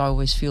 which I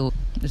always feel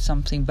it's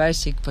something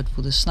basic, but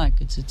for the snake,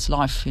 it's its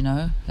life,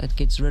 It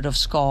gets rid of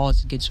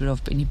scars, it gets rid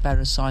of any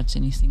parasites,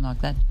 anything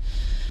like that.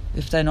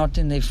 If they're not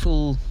in their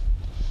full,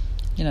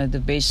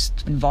 the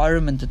best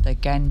environment that they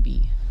can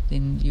be,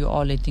 then you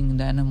are letting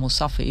the animal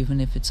suffer,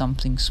 even if it's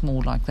something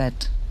small like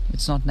that.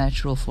 It's not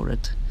natural for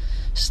it.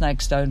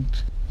 Snakes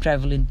don't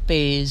travel in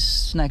pairs.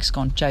 Snakes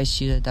can't chase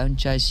you. They don't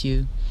chase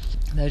you.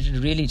 They're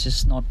really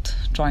just not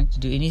trying to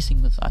do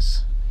anything with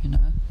us,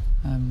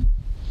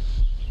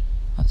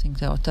 I think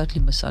they are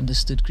totally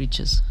misunderstood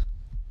creatures.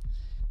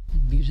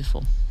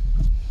 Beautiful.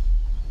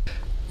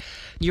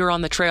 You're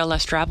on the trail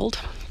less traveled.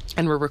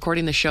 And we're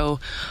recording the show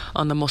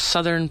on the most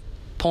southern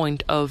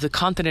point of the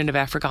continent of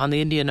Africa on the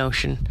Indian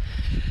Ocean.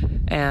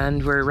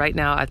 And we're right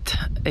now at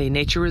a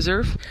nature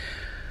reserve.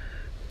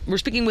 We're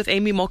speaking with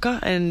Amy Moka,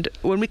 and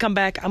when we come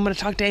back, I'm going to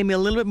talk to Amy a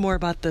little bit more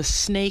about the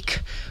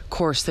snake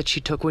course that she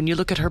took. When you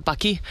look at her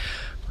bakkie,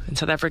 in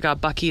South Africa, a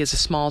bakkie is a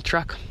small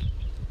truck.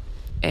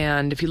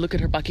 And if you look at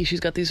her bakkie, she's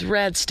got these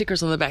red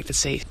stickers on the back that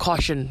say,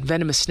 "Caution,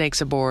 venomous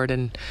snakes aboard."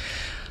 And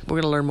we're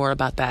going to learn more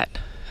about that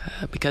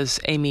because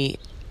Amy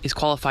is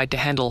qualified to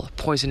handle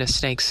poisonous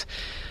snakes.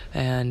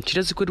 And she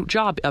does a good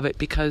job of it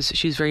because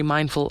she's very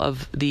mindful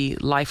of the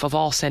life of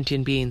all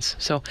sentient beings.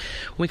 So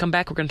when we come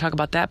back, we're going to talk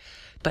about that.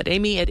 But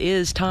Amy, it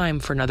is time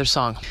for another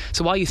song.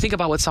 So while you think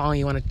about what song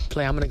you want to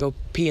play, I'm going to go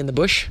pee in the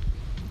bush.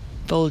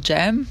 Pearl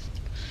Jam,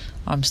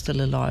 I'm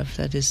Still Alive.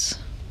 That is,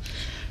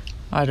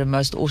 I had a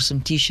most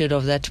awesome t-shirt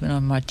of that when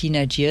in my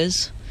teenage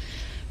years,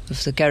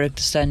 with the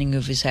character standing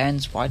with his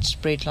hands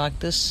widespread like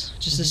this,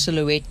 just a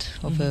silhouette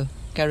of a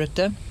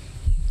character.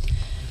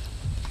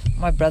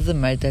 My brother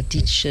made that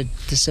t-shirt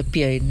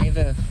disappear. He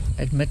never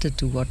admitted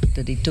to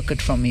that he took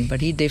it from me,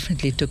 but he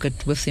definitely took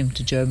it with him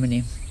to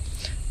Germany.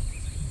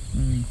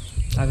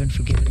 I haven't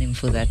forgiven him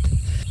for that.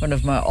 One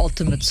of my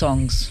ultimate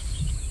songs,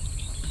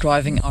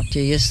 driving out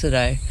here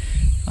yesterday,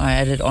 I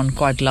had it on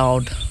quite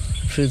loud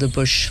through the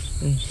bush.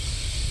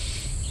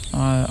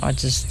 I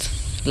just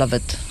love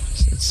it.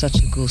 It's such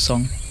a cool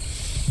song.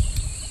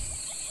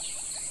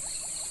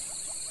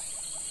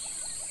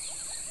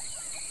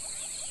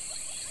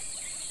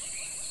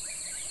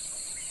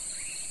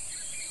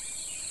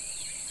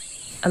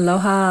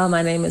 Aloha,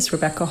 my name is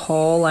Rebecca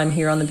Hall. I'm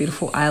here on the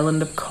beautiful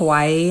island of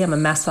Kauai. I'm a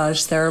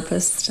massage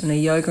therapist and a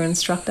yoga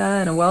instructor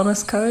and a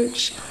wellness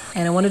coach.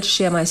 And I wanted to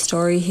share my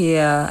story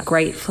here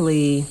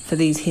gratefully for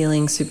these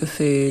healing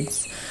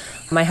superfoods.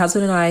 My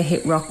husband and I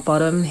hit rock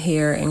bottom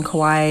here in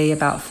Kauai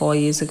about 4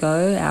 years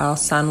ago. Our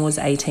son was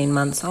 18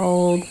 months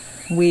old.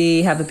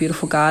 We have a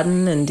beautiful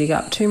garden and dig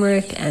up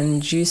turmeric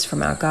and juice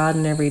from our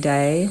garden every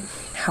day.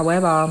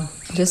 However,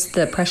 just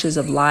the pressures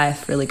of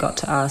life really got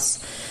to us.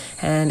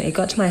 And it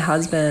got to my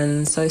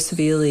husband so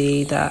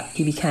severely that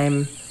he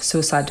became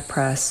suicide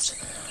depressed.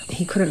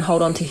 He couldn't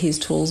hold on to his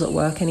tools at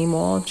work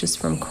anymore, just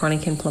from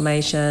chronic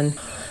inflammation.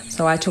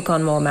 So I took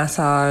on more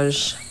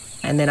massage,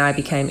 and then I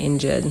became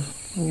injured.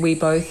 We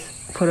both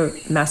put a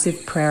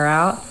massive prayer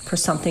out for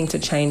something to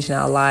change in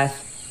our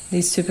life.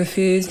 These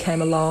superfoods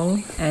came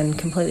along and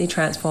completely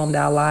transformed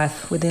our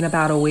life. Within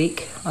about a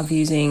week of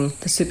using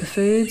the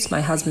superfoods,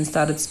 my husband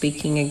started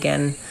speaking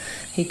again.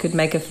 He could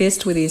make a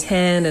fist with his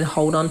hand and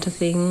hold on to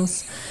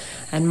things.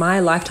 And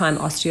my lifetime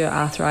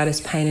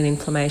osteoarthritis, pain and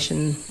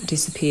inflammation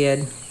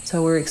disappeared.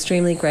 So we're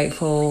extremely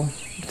grateful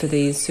for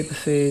these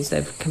superfoods.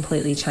 They've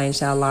completely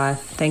changed our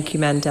life. Thank you,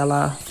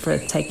 Mandela, for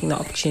taking the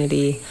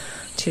opportunity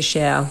to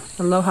share.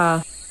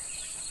 Aloha.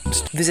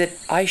 Visit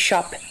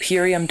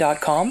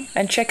iShopPurium.com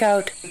and check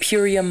out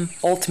Purium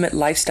Ultimate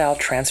Lifestyle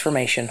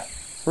Transformation.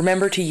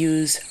 Remember to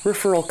use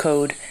referral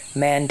code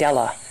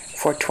MANDELA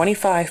for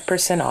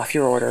 25% off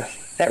your order.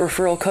 That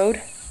referral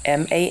code,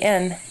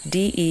 MANDELA,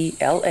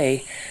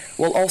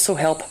 will also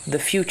help the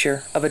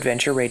future of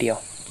Adventure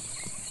Radio.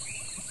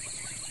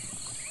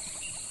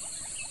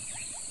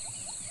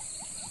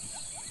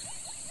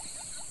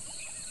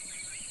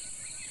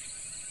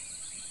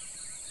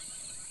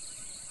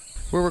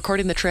 We're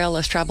recording the trail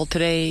less traveled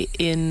today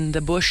in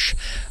the bush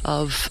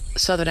of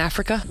southern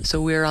Africa. So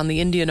we're on the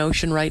Indian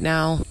Ocean right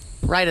now,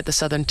 right at the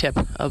southern tip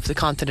of the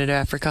continent of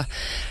Africa.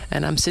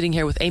 And I'm sitting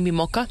here with Amy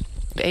Moka.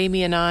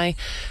 Amy and I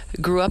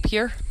grew up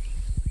here.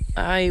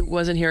 I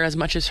wasn't here as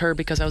much as her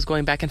because I was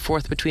going back and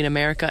forth between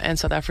America and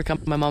South Africa.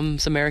 My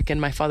mom's American,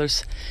 my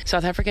father's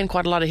South African.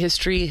 Quite a lot of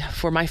history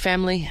for my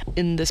family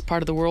in this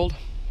part of the world.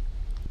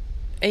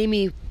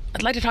 Amy,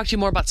 I'd like to talk to you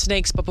more about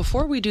snakes, but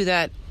before we do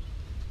that,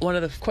 one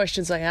of the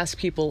questions I ask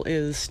people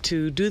is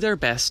to do their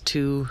best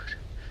to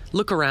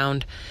look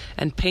around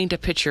and paint a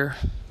picture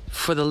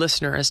for the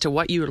listener as to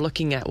what you're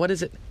looking at. What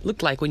does it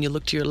look like when you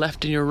look to your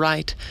left and your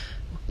right?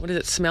 What does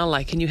it smell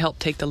like? Can you help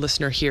take the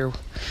listener here?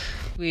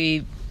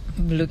 We're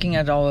looking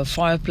at our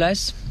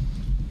fireplace,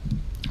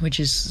 which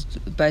is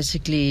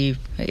basically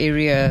an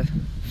area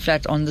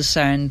flat on the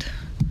sand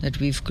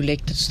that we've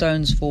collected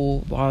stones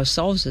for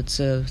ourselves. It's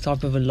a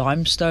type of a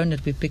limestone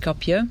that we pick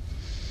up here.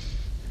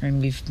 And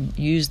we've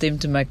used them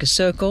to make a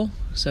circle.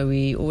 So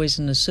we always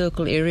in a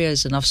circle area.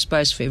 There's enough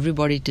space for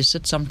everybody to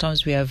sit.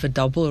 Sometimes we have a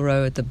double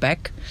row at the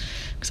back.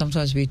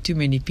 Sometimes we're too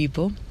many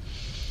people.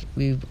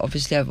 We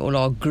obviously have all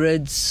our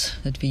grids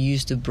that we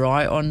use to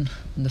braai on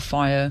the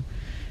fire.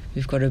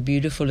 We've got a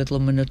beautiful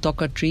little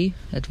Minotoka tree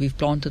that we've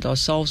planted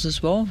ourselves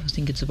as well. I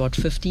think it's about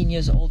 15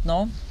 years old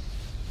now.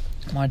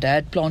 My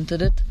dad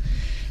planted it,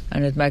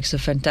 and it makes a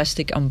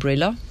fantastic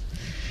umbrella.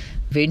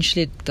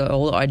 Eventually, the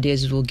whole idea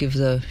is it will give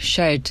the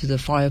shade to the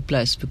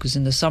fireplace, because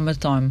in the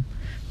summertime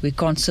we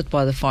can't sit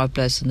by the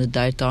fireplace in the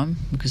daytime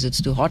because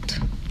it's too hot.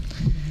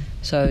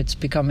 So it's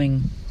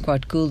becoming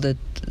quite cool, that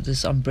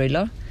this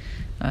umbrella.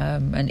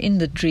 And in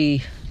the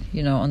tree,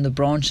 you know, on the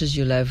branches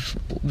you'll have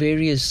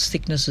various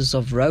thicknesses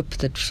of rope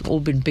that's all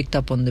been picked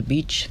up on the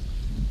beach.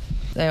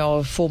 They are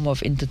a form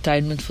of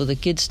entertainment for the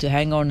kids to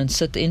hang on and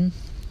sit in.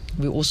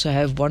 We also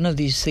have one of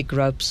these thick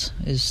ropes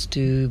is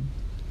to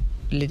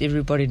let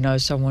everybody know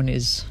someone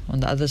is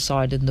on the other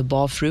side in the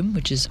bathroom,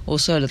 which is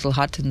also a little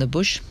hut in the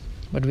bush.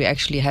 But we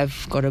actually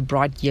have got a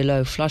bright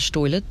yellow flush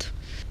toilet,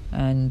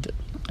 and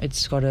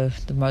it's got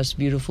the most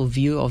beautiful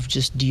view of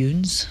just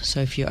dunes.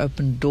 So if you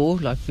open the door,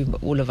 like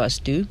all of us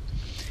do,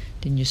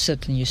 then you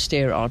sit and you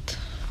stare out,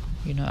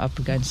 up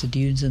against the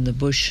dunes in the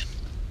bush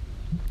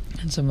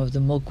and some of the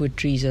milkwood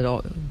trees that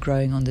are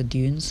growing on the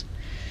dunes.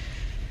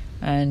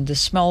 And the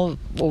smell,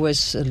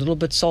 always a little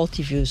bit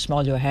salty if you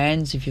smell your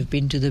hands, if you've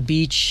been to the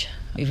beach,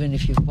 even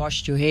if you've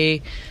washed your hair,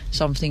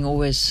 something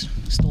always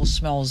still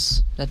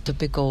smells that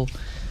typical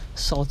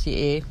salty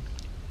air.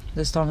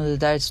 This time of the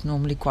day it's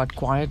normally quite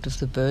quiet with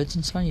the birds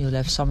and so on. You'll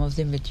have some of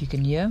them that you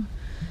can hear,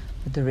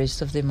 but the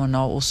rest of them are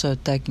now also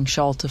taking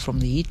shelter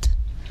from the heat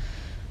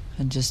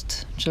and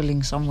just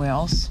chilling somewhere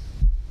else.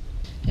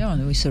 Yeah,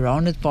 and we're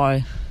surrounded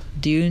by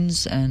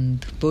dunes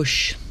and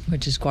bush,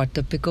 which is quite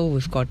typical.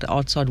 We've got the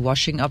outside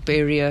washing up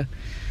area.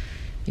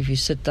 If you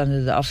sit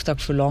under the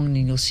aftak for long,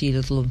 then you'll see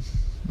little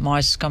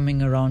mice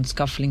coming around,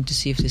 scuffling to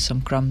see if there's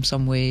some crumbs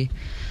somewhere,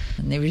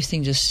 and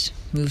everything just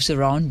moves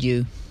around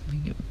you.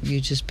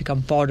 You just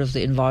become part of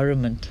the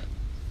environment.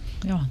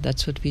 Yeah,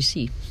 that's what we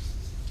see.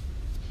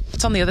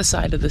 It's on the other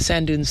side of the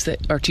sand dunes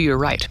that are to your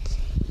right.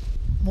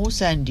 More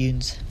sand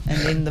dunes,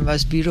 and then the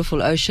most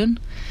beautiful ocean.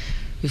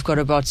 We've got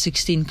about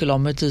 16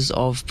 kilometers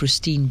of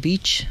pristine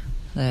beach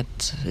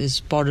that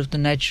is part of the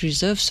nature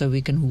reserve, so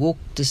we can walk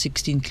the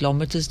 16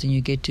 kilometers, then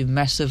you get to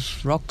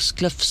massive rocks,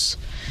 cliffs,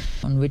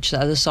 on which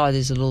the other side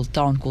is a little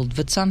town called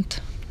Witstrand.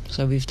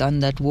 So we've done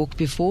that walk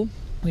before.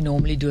 We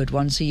normally do it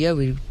once a year.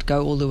 We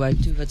go all the way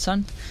to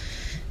Witstrand.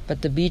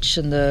 But the beach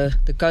and the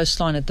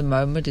coastline at the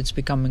moment, it's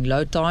becoming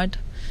low tide.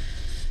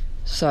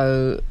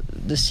 So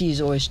the sea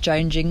is always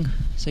changing,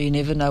 so you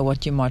never know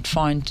what you might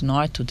find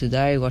tonight or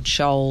today, what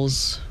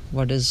shells,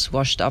 what is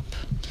washed up.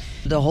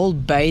 The whole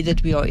bay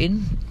that we are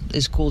in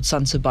is called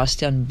San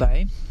Sebastian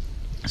Bay.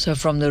 So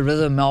from the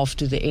river mouth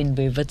to the end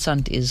where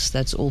Witstrand is,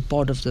 that's all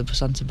part of the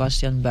San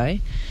Sebastian Bay.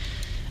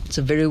 It's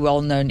a very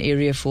well-known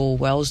area for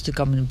whales to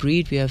come and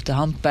breed. We have the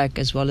humpback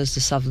as well as the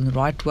southern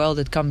right whale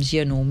that comes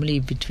here normally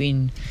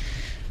between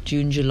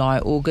June, July,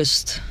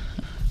 August,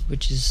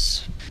 which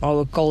is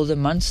our colder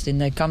months. Then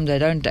they come, they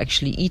don't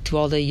actually eat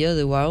while they're here,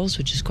 the whales,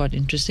 which is quite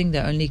interesting. They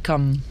only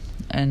come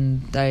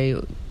and they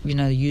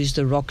use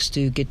the rocks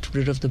to get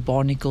rid of the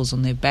barnacles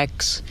on their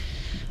backs,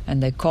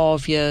 and they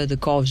calve here. The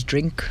calves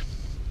drink.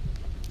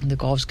 The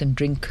calves can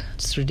drink,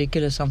 it's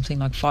ridiculous, something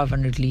like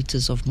 500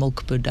 liters of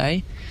milk per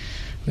day,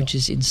 which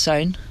is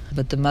insane.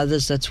 But the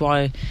mothers, that's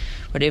why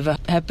whatever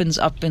happens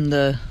up in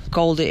the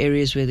colder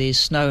areas where there's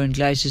snow and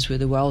glaciers where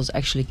the whales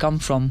actually come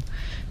from,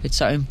 it's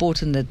so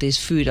important that there's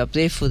food up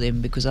there for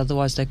them, because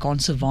otherwise they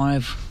can't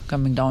survive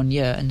coming down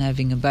here and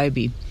having a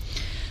baby.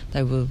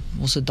 They will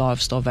also die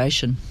of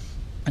starvation.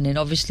 And then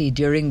obviously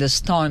during this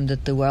time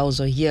that the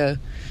whales are here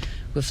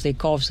with their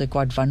calves, they're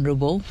quite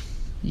vulnerable.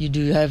 You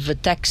do have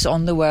attacks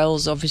on the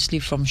whales, obviously,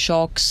 from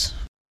sharks.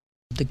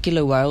 The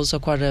killer whales are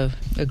quite an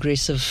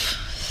aggressive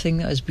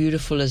thing, as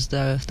beautiful as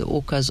the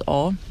orcas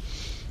are.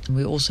 And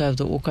we also have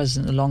the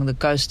orcas along the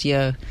coast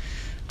here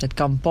that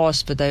come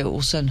past, but they're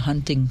also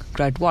hunting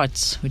great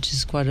whites, which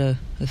is quite a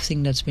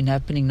thing that's been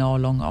happening now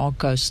along our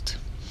coast.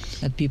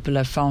 That people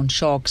have found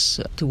sharks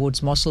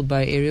towards Mossel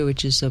Bay area,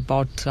 which is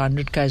about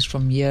 100 km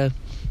from here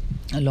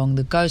along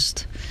the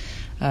coast,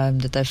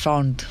 that they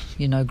found,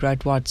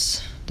 great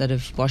whites that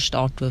have washed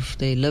out with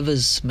their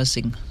livers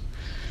missing.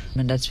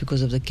 And that's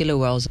because of the killer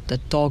whales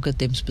that target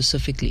them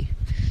specifically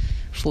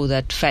for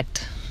that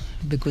fat,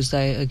 because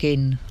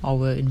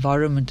our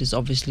environment is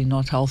obviously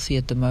not healthy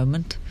at the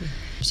moment.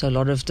 So a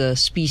lot of the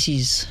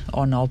species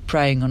are now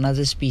preying on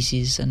other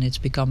species, and it's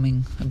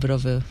becoming a bit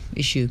of an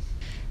issue.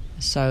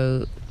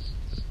 So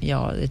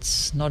yeah,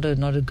 it's not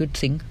a good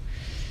thing.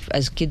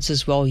 As kids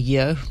as well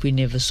here, we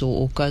never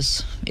saw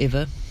orcas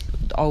ever.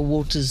 Our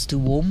water's too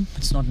warm.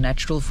 It's not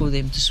natural for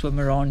them to swim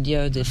around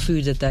here. The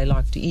food that they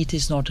like to eat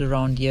is not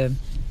around here.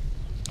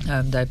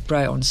 They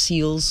prey on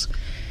seals.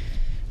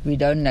 We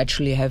don't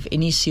naturally have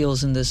any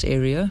seals in this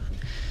area.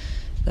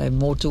 They're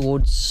more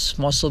towards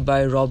Mossel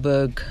Bay,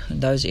 Robberg,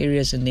 those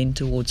areas, and then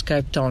towards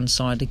Cape Town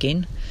side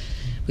again,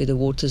 where the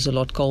water's a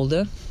lot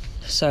colder.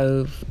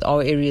 So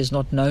our area is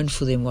not known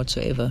for them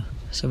whatsoever.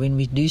 So when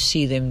we do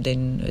see them,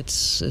 then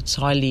it's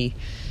highly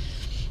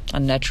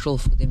unnatural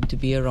for them to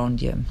be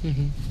around here.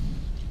 Mm-hmm.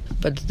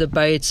 But the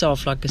bay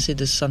itself, like I said,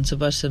 the San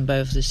Sebastian Bay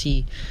of the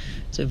Sea,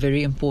 it's a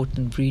very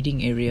important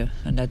breeding area,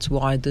 and that's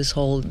why this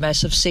whole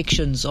massive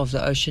sections of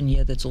the ocean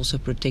here that's also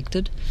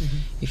protected. Mm-hmm.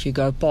 If you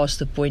go past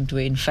the point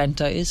where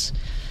Infanta is,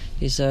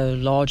 there's a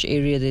large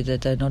area there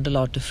that they're not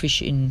allowed to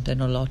fish in, they're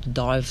not allowed to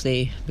dive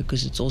there,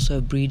 because it's also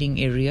a breeding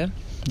area.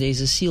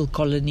 There's a seal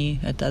colony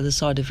at the other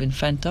side of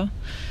Infanta.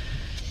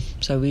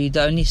 So we're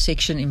the only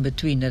section in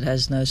between that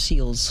has no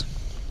seals.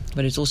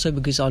 But it's also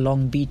because our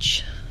long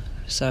beach,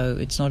 so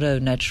it's not a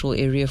natural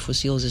area for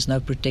seals. There's no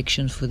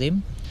protection for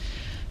them.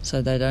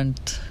 so they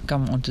don't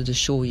come onto the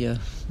shore here.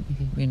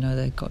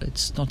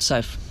 It's not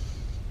safe.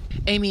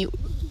 Amy,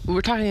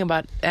 we're talking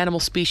about animal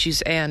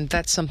species, and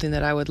that's something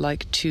that I would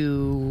like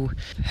to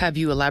have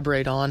you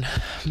elaborate on.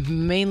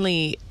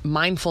 Mainly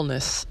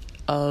mindfulness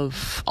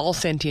of all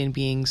sentient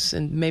beings,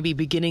 and maybe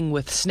beginning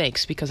with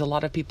snakes, because a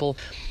lot of people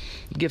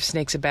give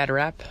snakes a bad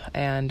rap,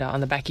 and on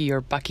the back of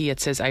your bucky it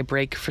says "I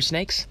break for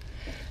snakes,"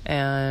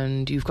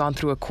 and you've gone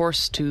through a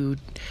course to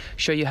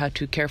show you how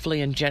to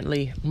carefully and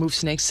gently move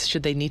snakes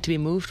should they need to be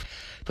moved.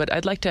 But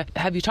I'd like to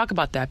have you talk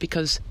about that,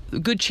 because a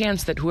good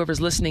chance that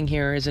whoever's listening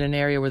here is in an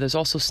area where there's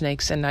also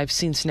snakes, and I've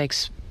seen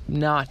snakes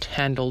not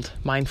handled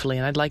mindfully,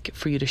 and I'd like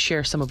for you to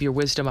share some of your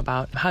wisdom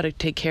about how to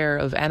take care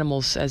of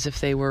animals as if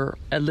they were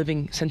a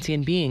living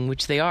sentient being,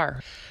 which they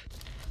are.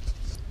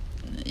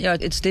 Yeah,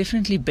 it's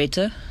definitely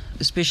better,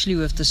 especially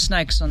with the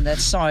snakes on that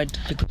side,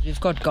 because we've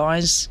got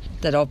guys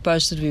that are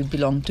posted. We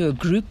belong to a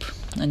group,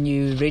 and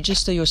you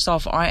register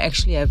yourself. I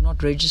actually have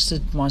not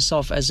registered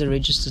myself as a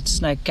registered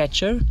snake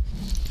catcher,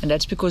 and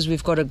that's because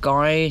we've got a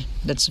guy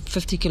that's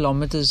 50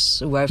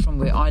 kilometers away from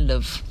where I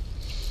live,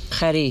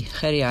 Gerry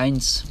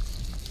Heinz.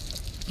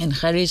 And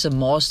Gerry's a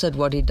master at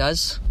what he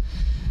does,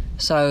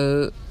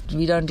 so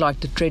we don't like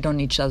to tread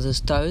on each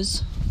other's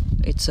toes.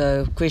 It's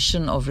a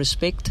question of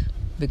respect,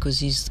 because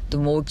he's the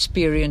more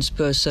experienced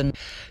person.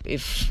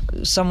 If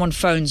someone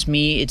phones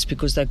me, it's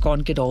because they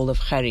can't get hold of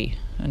Gerry,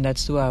 and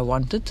that's the way I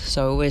want it.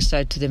 So I always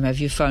say to them, have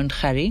you phoned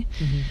Gerry?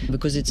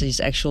 Because it's his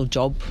actual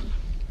job.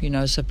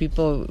 So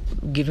people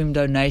give him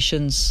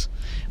donations,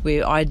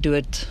 where I do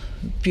it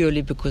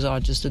purely because I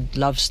just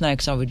love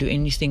snakes. I would do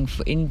anything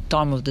for any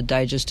time of the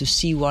day just to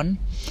see one,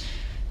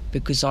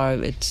 because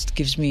it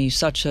gives me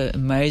such an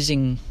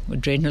amazing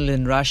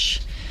adrenaline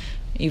rush,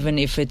 even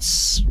if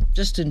it's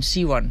just to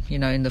see one,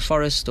 in the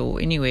forest or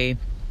anywhere.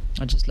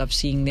 I just love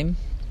seeing them,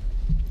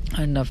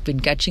 and I've been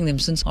catching them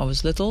since I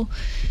was little.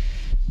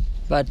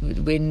 But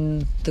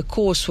when the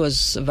course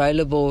was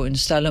available in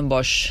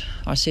Stellenbosch,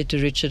 I said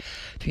to Richard,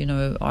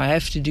 I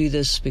have to do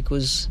this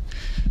because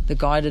the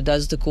guy that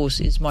does the course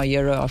is my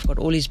hero. I've got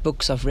all his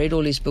books. I've read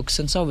all his books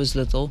since I was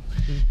little.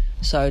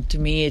 So to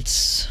me,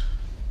 it's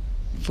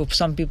for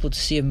some people to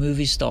see a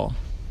movie star.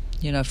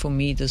 For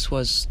me, this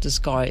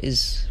guy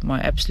is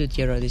my absolute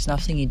hero. There's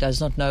nothing he does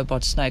not know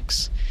about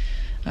snakes.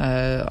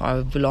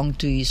 I belong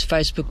to his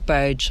Facebook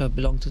page. I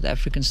belong to the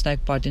African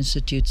Snakebite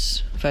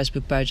Institute's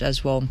Facebook page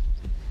as well.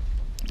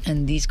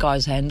 And these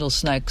guys handle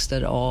snakes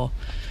that are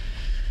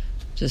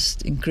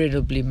just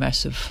incredibly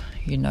massive.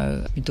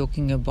 We're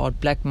talking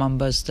about black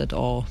mambas that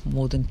are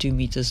more than 2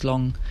 meters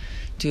long,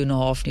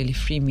 2.5, nearly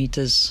 3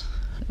 meters,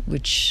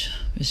 which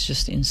is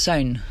just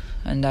insane.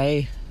 And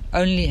they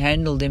only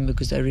handle them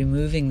because they're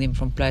removing them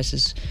from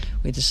places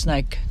where the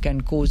snake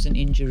can cause an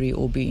injury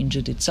or be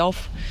injured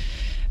itself.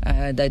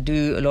 They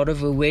do a lot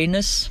of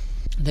awareness.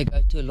 They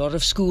go to a lot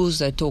of schools.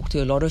 They talk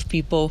to a lot of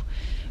people,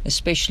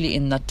 especially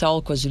in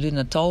Natal,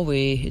 KwaZulu-Natal,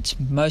 where it's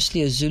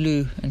mostly a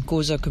Zulu and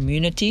Xhosa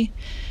community.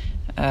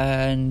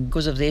 And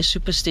because of their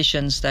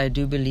superstitions, they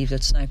do believe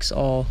that snakes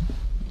are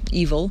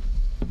evil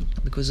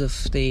because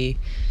of their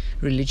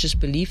religious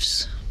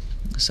beliefs.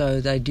 So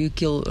they do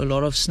kill a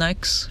lot of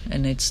snakes,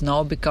 and it's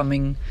now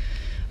becoming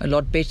a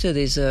lot better.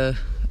 There's a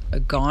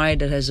guy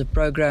that has a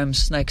program,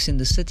 Snakes in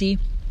the City,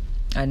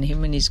 and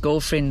him and his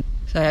girlfriend,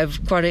 they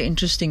have quite an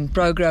interesting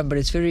program, but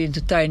it's very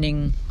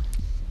entertaining.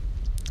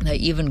 They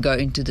even go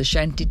into the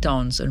shanty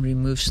towns and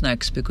remove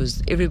snakes,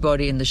 because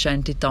everybody in the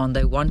shanty town,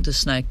 they want a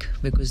snake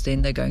because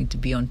then they're going to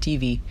be on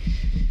TV.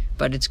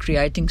 But it's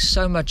creating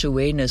so much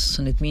awareness,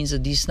 and it means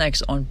that these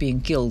snakes aren't being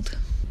killed.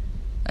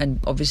 And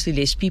obviously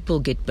less people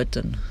get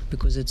bitten,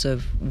 because it's a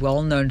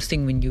well-known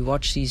thing when you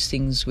watch these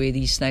things where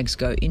these snakes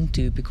go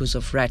into because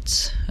of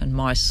rats and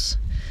mice.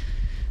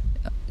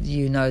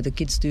 The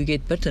kids do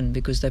get bitten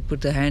because they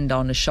put their hand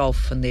down a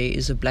shelf and there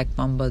is a black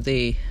mamba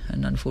there,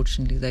 and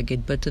unfortunately they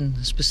get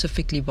bitten,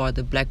 specifically by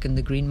the black and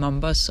the green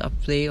mambas up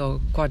there.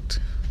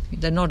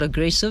 They're not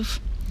aggressive,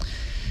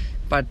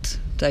 but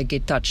they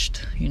get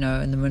touched,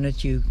 and the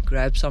minute you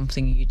grab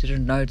something you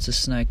didn't know it's a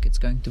snake, it's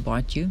going to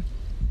bite you.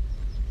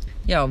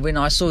 When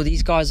I saw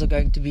these guys are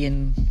going to be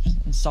in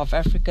South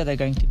Africa, they're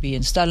going to be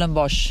in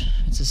Stellenbosch,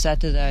 it's a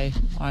Saturday,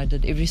 I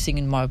did everything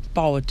in my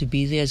power to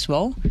be there as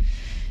well,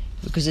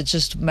 because it's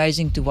just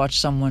amazing to watch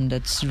someone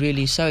that's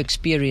really so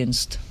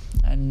experienced,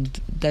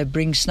 and they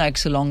bring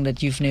snakes along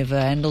that you've never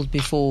handled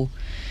before,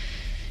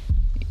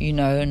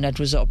 and that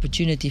was an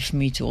opportunity for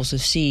me to also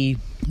see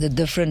the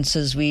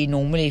differences.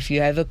 If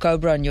you have a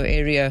cobra in your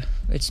area,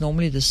 it's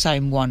normally the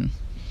same one.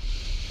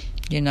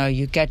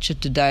 You catch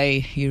it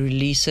today, you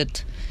release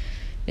it,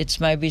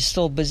 it's maybe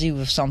still busy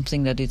with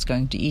something that it's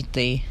going to eat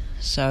there,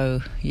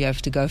 so you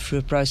have to go through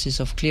a process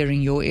of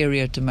clearing your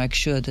area to make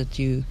sure that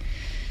you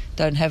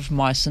don't have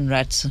mice and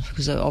rats,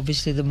 because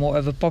obviously the more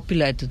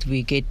overpopulated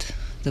we get,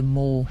 the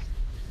more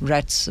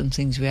rats and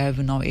things we have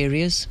in our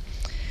areas.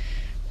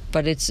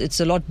 But it's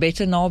a lot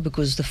better now,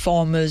 because the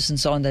farmers and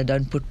so on, they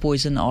don't put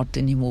poison out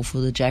anymore for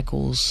the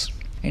jackals.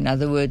 In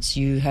other words,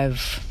 you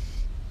have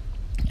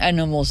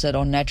animals that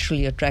are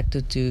naturally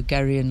attracted to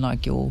carrion,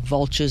 like your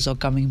vultures are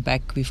coming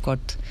back. We've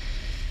got,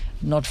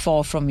 not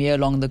far from here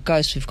along the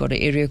coast, we've got an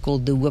area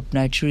called the Whip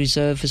Nature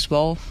Reserve as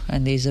well,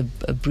 and there's a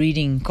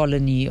breeding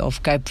colony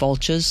of Cape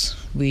vultures.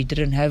 We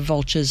didn't have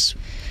vultures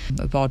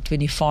about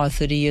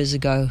 25-30 years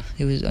ago.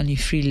 There was only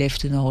 3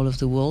 left in the whole of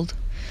the world,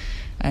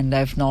 and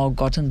they've now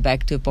gotten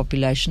back to a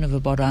population of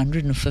about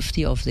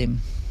 150 of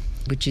them,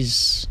 which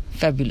is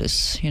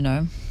fabulous, you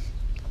know.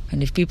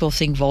 And if people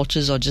think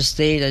vultures are just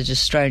there, they're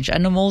just strange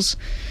animals,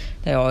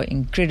 they are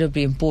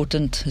incredibly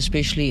important,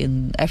 especially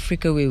in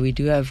Africa, where we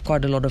do have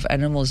quite a lot of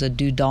animals that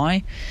do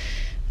die.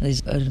 There's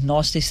a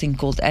nasty thing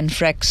called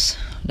anthrax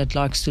that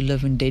likes to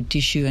live in dead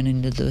tissue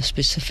and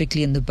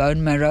specifically in the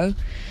bone marrow.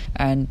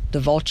 And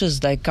the vultures,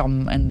 they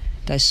come and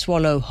they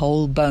swallow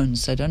whole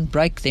bones. They don't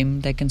break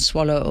them, they can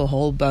swallow a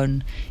whole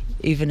bone,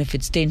 even if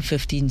it's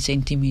 10-15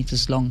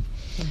 centimeters long.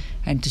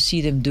 And to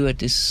see them do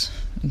it is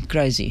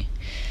crazy.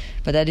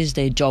 But that is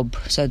their job.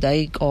 So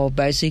they are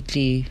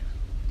basically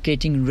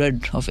getting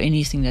rid of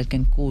anything that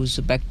can cause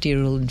a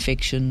bacterial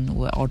infection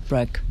or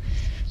outbreak.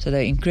 So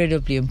they're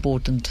incredibly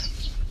important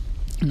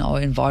in our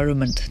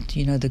environment,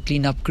 you know, the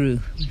cleanup crew.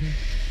 Mm-hmm.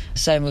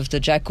 Same with the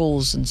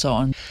jackals and so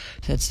on.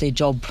 That's their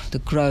job, the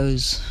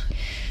crows.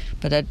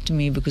 But that to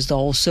me, because the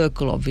whole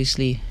circle,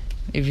 obviously,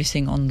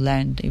 everything on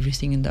land,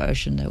 everything in the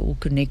ocean, they're all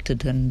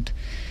connected, and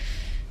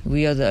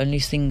we are the only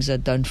things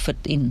that don't fit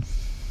in,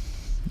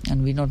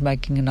 and we're not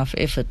making enough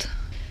effort.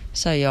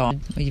 So yeah,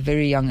 at a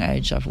very young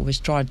age, I've always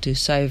tried to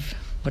save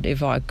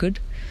whatever I could.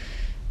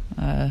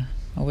 I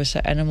always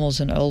say animals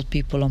and old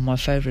people are my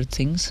favorite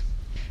things,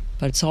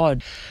 but it's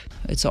hard.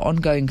 It's an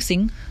ongoing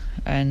thing,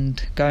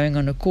 and going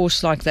on a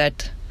course like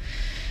that,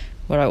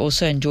 what I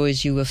also enjoy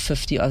is you with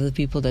 50 other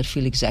people that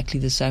feel exactly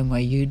the same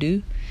way you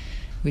do,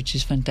 which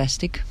is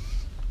fantastic.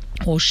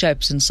 All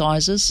shapes and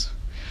sizes,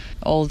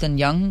 old and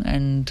young,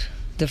 and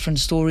different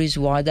stories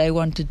why they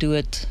want to do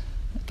it.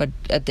 But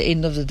at the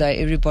end of the day,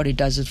 everybody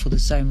does it for the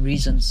same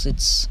reasons.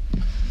 It's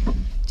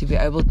to be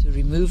able to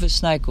remove a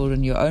snake, or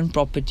on your own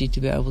property,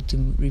 to be able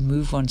to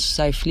remove one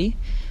safely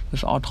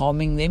without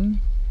harming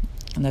them.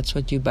 And that's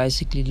what you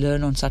basically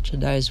learn on such a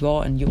day as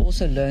well. And you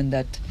also learn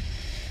that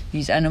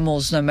these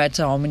animals, no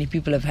matter how many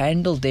people have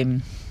handled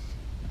them,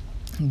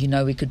 you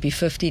know, we could be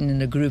 15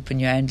 in a group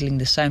and you're handling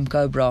the same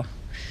cobra,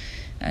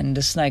 and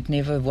the snake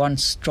never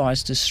once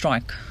tries to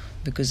strike,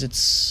 because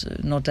it's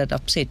not that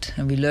upset.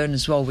 And we learn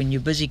as well, when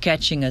you're busy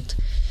catching it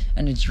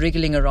and it's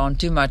wriggling around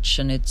too much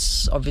and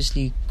it's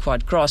obviously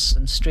quite cross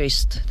and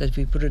stressed, that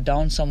we put it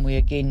down somewhere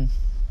again.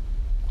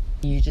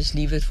 You just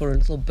leave it for a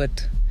little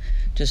bit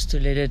just to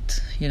let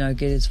it, you know,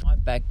 get its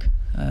vibe back,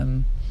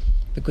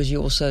 because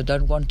you also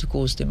don't want to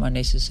cause them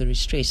unnecessary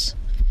stress.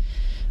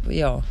 But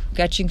yeah,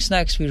 catching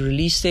snakes, we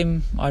release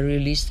them. I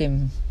release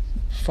them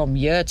from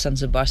here at San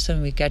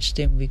Sebastian. We catch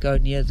them, we go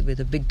near where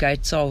the big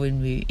gates are when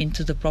we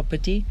enter the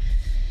property,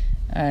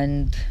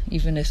 and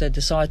even if they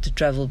decide to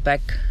travel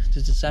back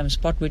to the same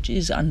spot, which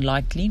is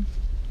unlikely,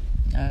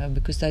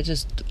 because they're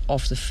just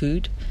off the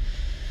food,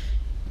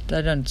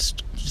 they don't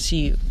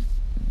see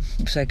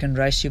if they can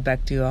race you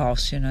back to your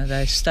house. You know,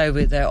 they stay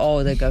where they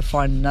are, they go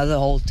find another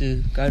hole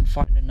to go and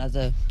find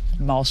another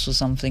mouse or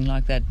something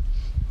like that.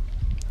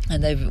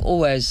 And they're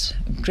always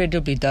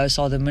incredibly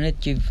docile. The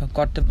minute you've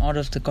got them out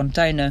of the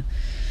container,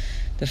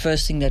 the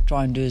first thing they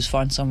try and do is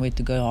find somewhere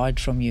to go hide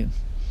from you.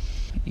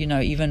 You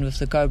know, even with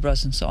the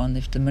cobras and so on,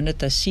 if the minute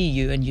they see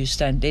you and you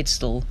stand dead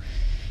still,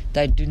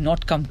 they do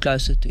not come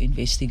closer to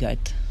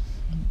investigate.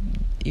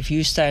 If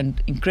you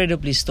stand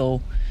incredibly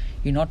still,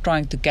 you're not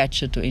trying to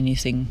catch it or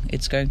anything.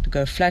 It's going to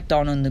go flat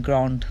down on the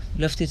ground,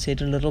 lift its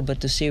head a little bit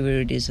to see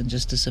where it is, and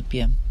just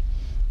disappear.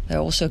 They're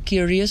also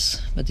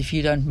curious, but if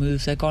you don't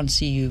move, they can't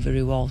see you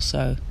very well,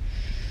 so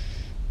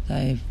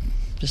they're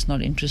just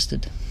not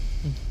interested.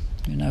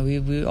 You know,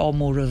 we are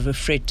more of a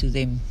threat to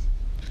them,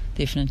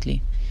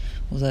 definitely,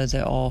 although they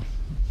are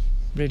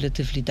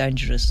relatively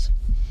dangerous.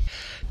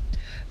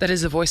 That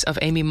is the voice of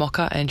Amy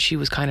Moka, and she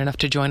was kind enough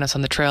to join us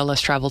on the Trail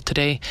Less Traveled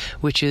today,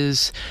 which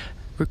is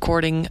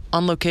recording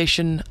on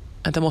location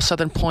at the most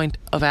southern point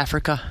of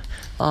Africa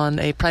on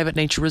a private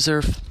nature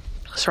reserve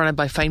surrounded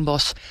by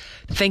fynbos.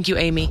 Thank you,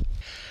 Amy.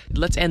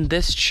 Let's end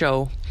this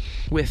show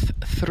with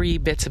 3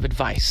 bits of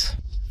advice.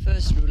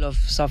 First rule of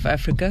South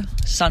Africa: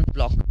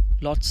 sunblock.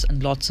 Lots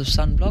and lots of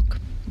sunblock.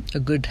 A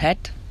good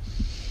hat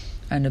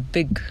and a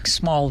big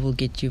smile will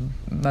get you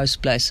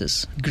most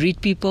places.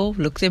 Greet people,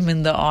 look them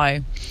in the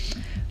eye.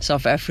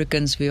 South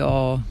Africans, we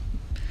are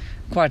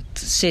quite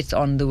set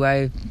on the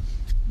way.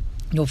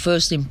 Your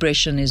first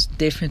impression is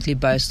definitely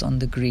based on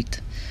the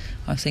greet.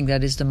 I think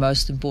that is the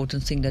most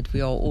important thing that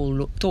we are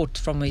all taught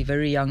from a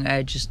very young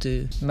age, is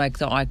to make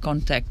the eye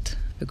contact,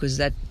 because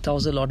that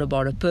tells a lot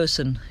about a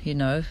person, you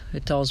know.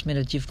 It tells me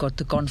that you've got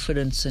the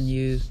confidence and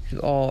you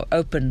are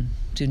open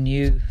to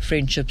new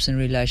friendships and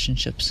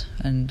relationships.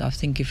 And I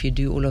think if you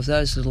do all of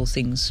those little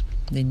things,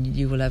 then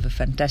you will have a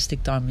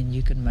fantastic time and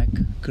you can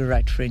make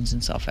great friends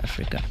in South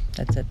Africa.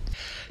 That's it.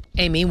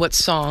 Amy, what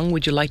song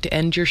would you like to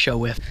end your show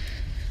with?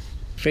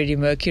 Freddie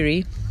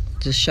Mercury,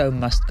 The Show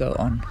Must Go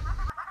On.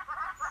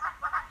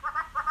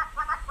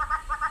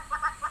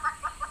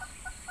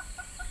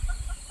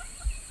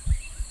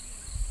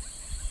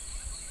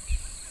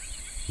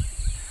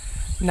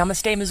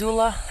 Namaste,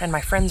 Missoula, and my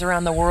friends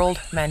around the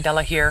world.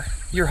 Mandela here,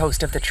 your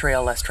host of The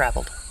Trail Less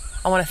Traveled.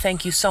 I want to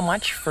thank you so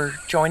much for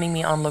joining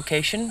me on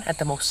location at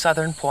the most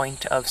southern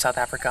point of South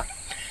Africa.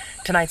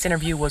 Tonight's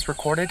interview was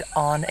recorded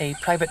on a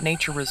private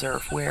nature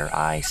reserve where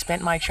I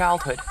spent my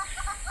childhood.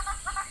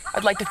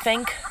 I'd like to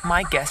thank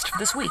my guest for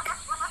this week,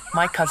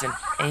 my cousin,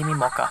 Amy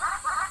Moka.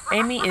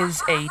 Amy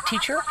is a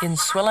teacher in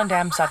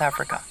Swellendam, South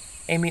Africa.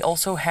 Amy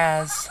also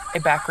has a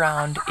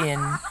background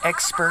in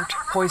expert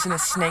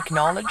poisonous snake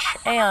knowledge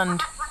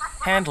and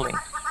handling.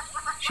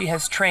 She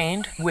has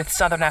trained with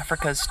Southern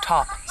Africa's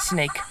top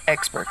snake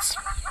experts.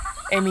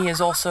 Amy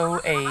is also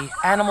an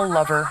animal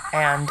lover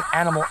and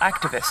animal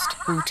activist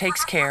who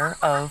takes care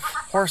of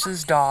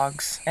horses,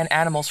 dogs, and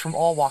animals from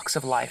all walks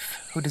of life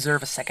who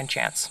deserve a second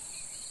chance.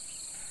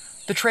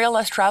 The Trail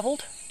Less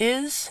Traveled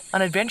is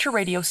an adventure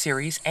radio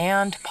series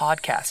and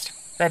podcast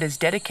that is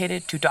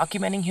dedicated to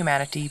documenting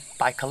humanity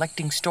by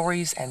collecting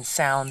stories and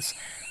sounds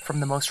from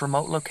the most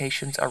remote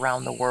locations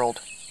around the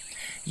world.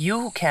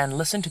 You can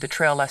listen to The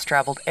Trail Less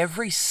Traveled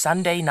every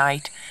Sunday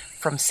night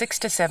from 6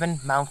 to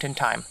 7 Mountain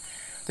Time.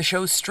 The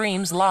show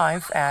streams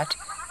live at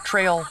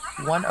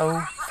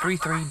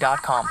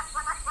trail1033.com.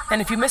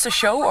 And if you miss a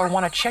show or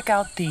want to check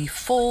out the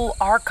full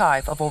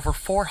archive of over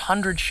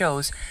 400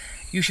 shows,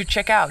 you should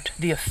check out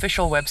the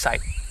official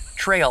website,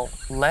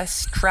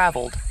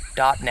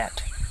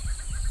 traillesstraveled.net.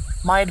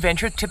 My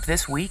adventure tip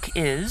this week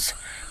is,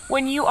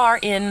 when you are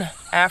in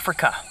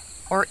Africa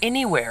or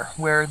anywhere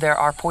where there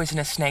are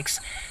poisonous snakes,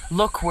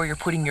 look where you're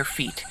putting your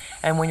feet.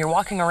 And when you're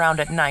walking around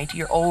at night,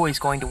 you're always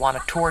going to want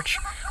a torch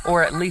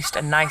or at least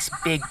a nice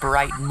big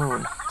bright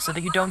moon so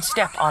that you don't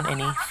step on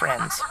any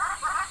friends.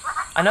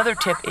 Another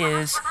tip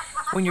is,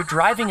 when you're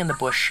driving in the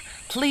bush,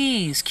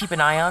 please keep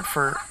an eye out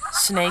for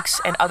snakes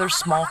and other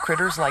small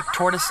critters like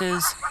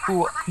tortoises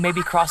who may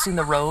be crossing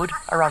the road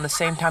around the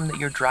same time that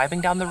you're driving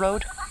down the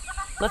road.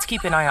 Let's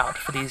keep an eye out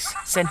for these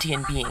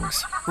sentient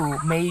beings who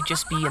may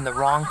just be in the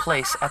wrong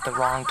place at the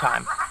wrong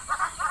time.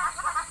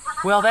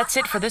 Well, that's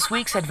it for this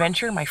week's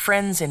adventure, my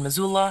friends in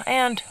Missoula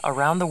and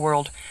around the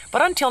world.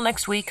 But until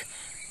next week,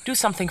 do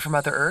something for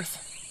Mother Earth.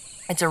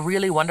 It's a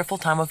really wonderful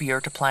time of year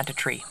to plant a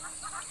tree.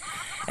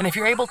 And if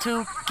you're able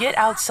to, get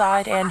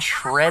outside and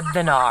shred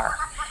the gnar.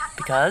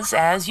 Because,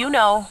 as you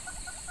know,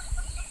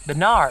 the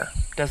gnar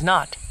does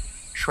not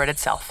shred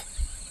itself.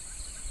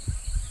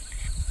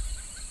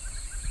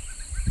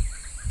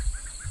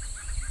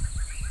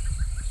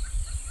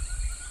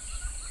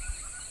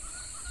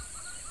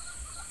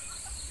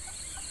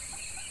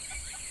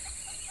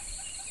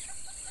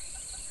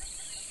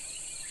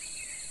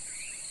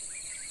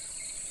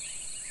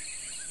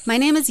 My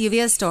name is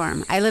Yuvia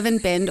Storm. I live in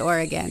Bend,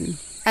 Oregon.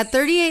 At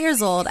 38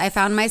 years old, I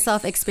found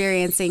myself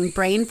experiencing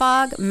brain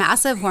fog,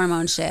 massive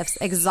hormone shifts,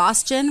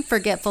 exhaustion,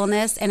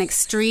 forgetfulness, and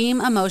extreme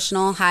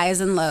emotional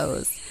highs and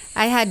lows.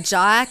 I had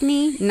jaw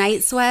acne,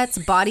 night sweats,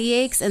 body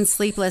aches, and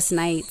sleepless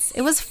nights.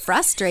 It was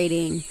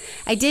frustrating.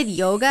 I did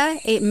yoga,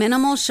 ate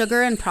minimal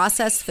sugar and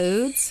processed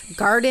foods,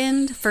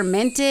 gardened,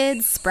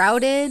 fermented,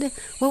 sprouted.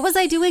 What was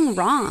I doing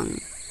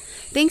wrong?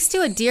 Thanks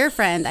to a dear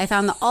friend, I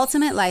found the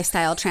ultimate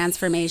lifestyle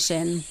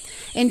transformation.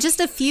 In just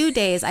a few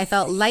days, I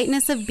felt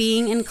lightness of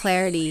being and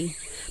clarity.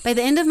 By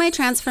the end of my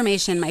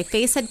transformation, my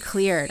face had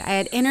cleared. I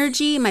had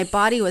energy, my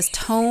body was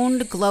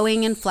toned,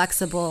 glowing, and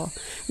flexible.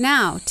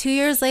 Now, 2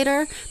 years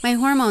later, my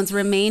hormones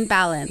remain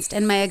balanced,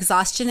 and my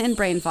exhaustion and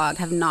brain fog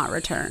have not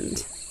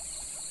returned.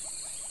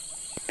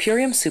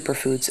 Purium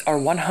superfoods are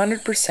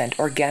 100%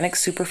 organic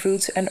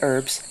superfoods and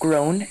herbs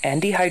grown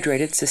and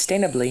dehydrated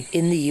sustainably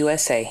in the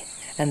USA,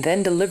 and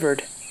then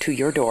delivered to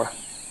your door.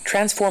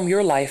 Transform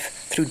your life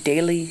through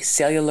daily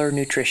cellular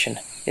nutrition.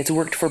 It's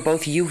worked for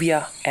both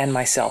Yuvia and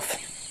myself.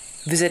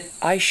 Visit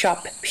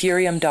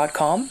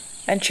ishoppurium.com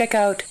and check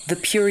out the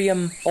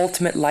Purium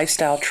Ultimate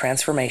Lifestyle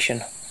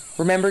Transformation.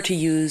 Remember to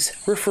use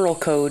referral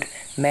code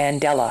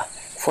MANDELA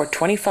for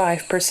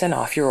 25%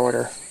 off your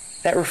order.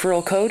 That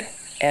referral code,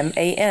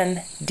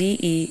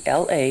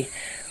 MANDELA,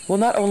 will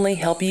not only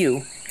help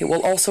you, it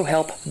will also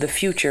help the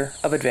future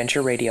of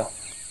Adventure Radio.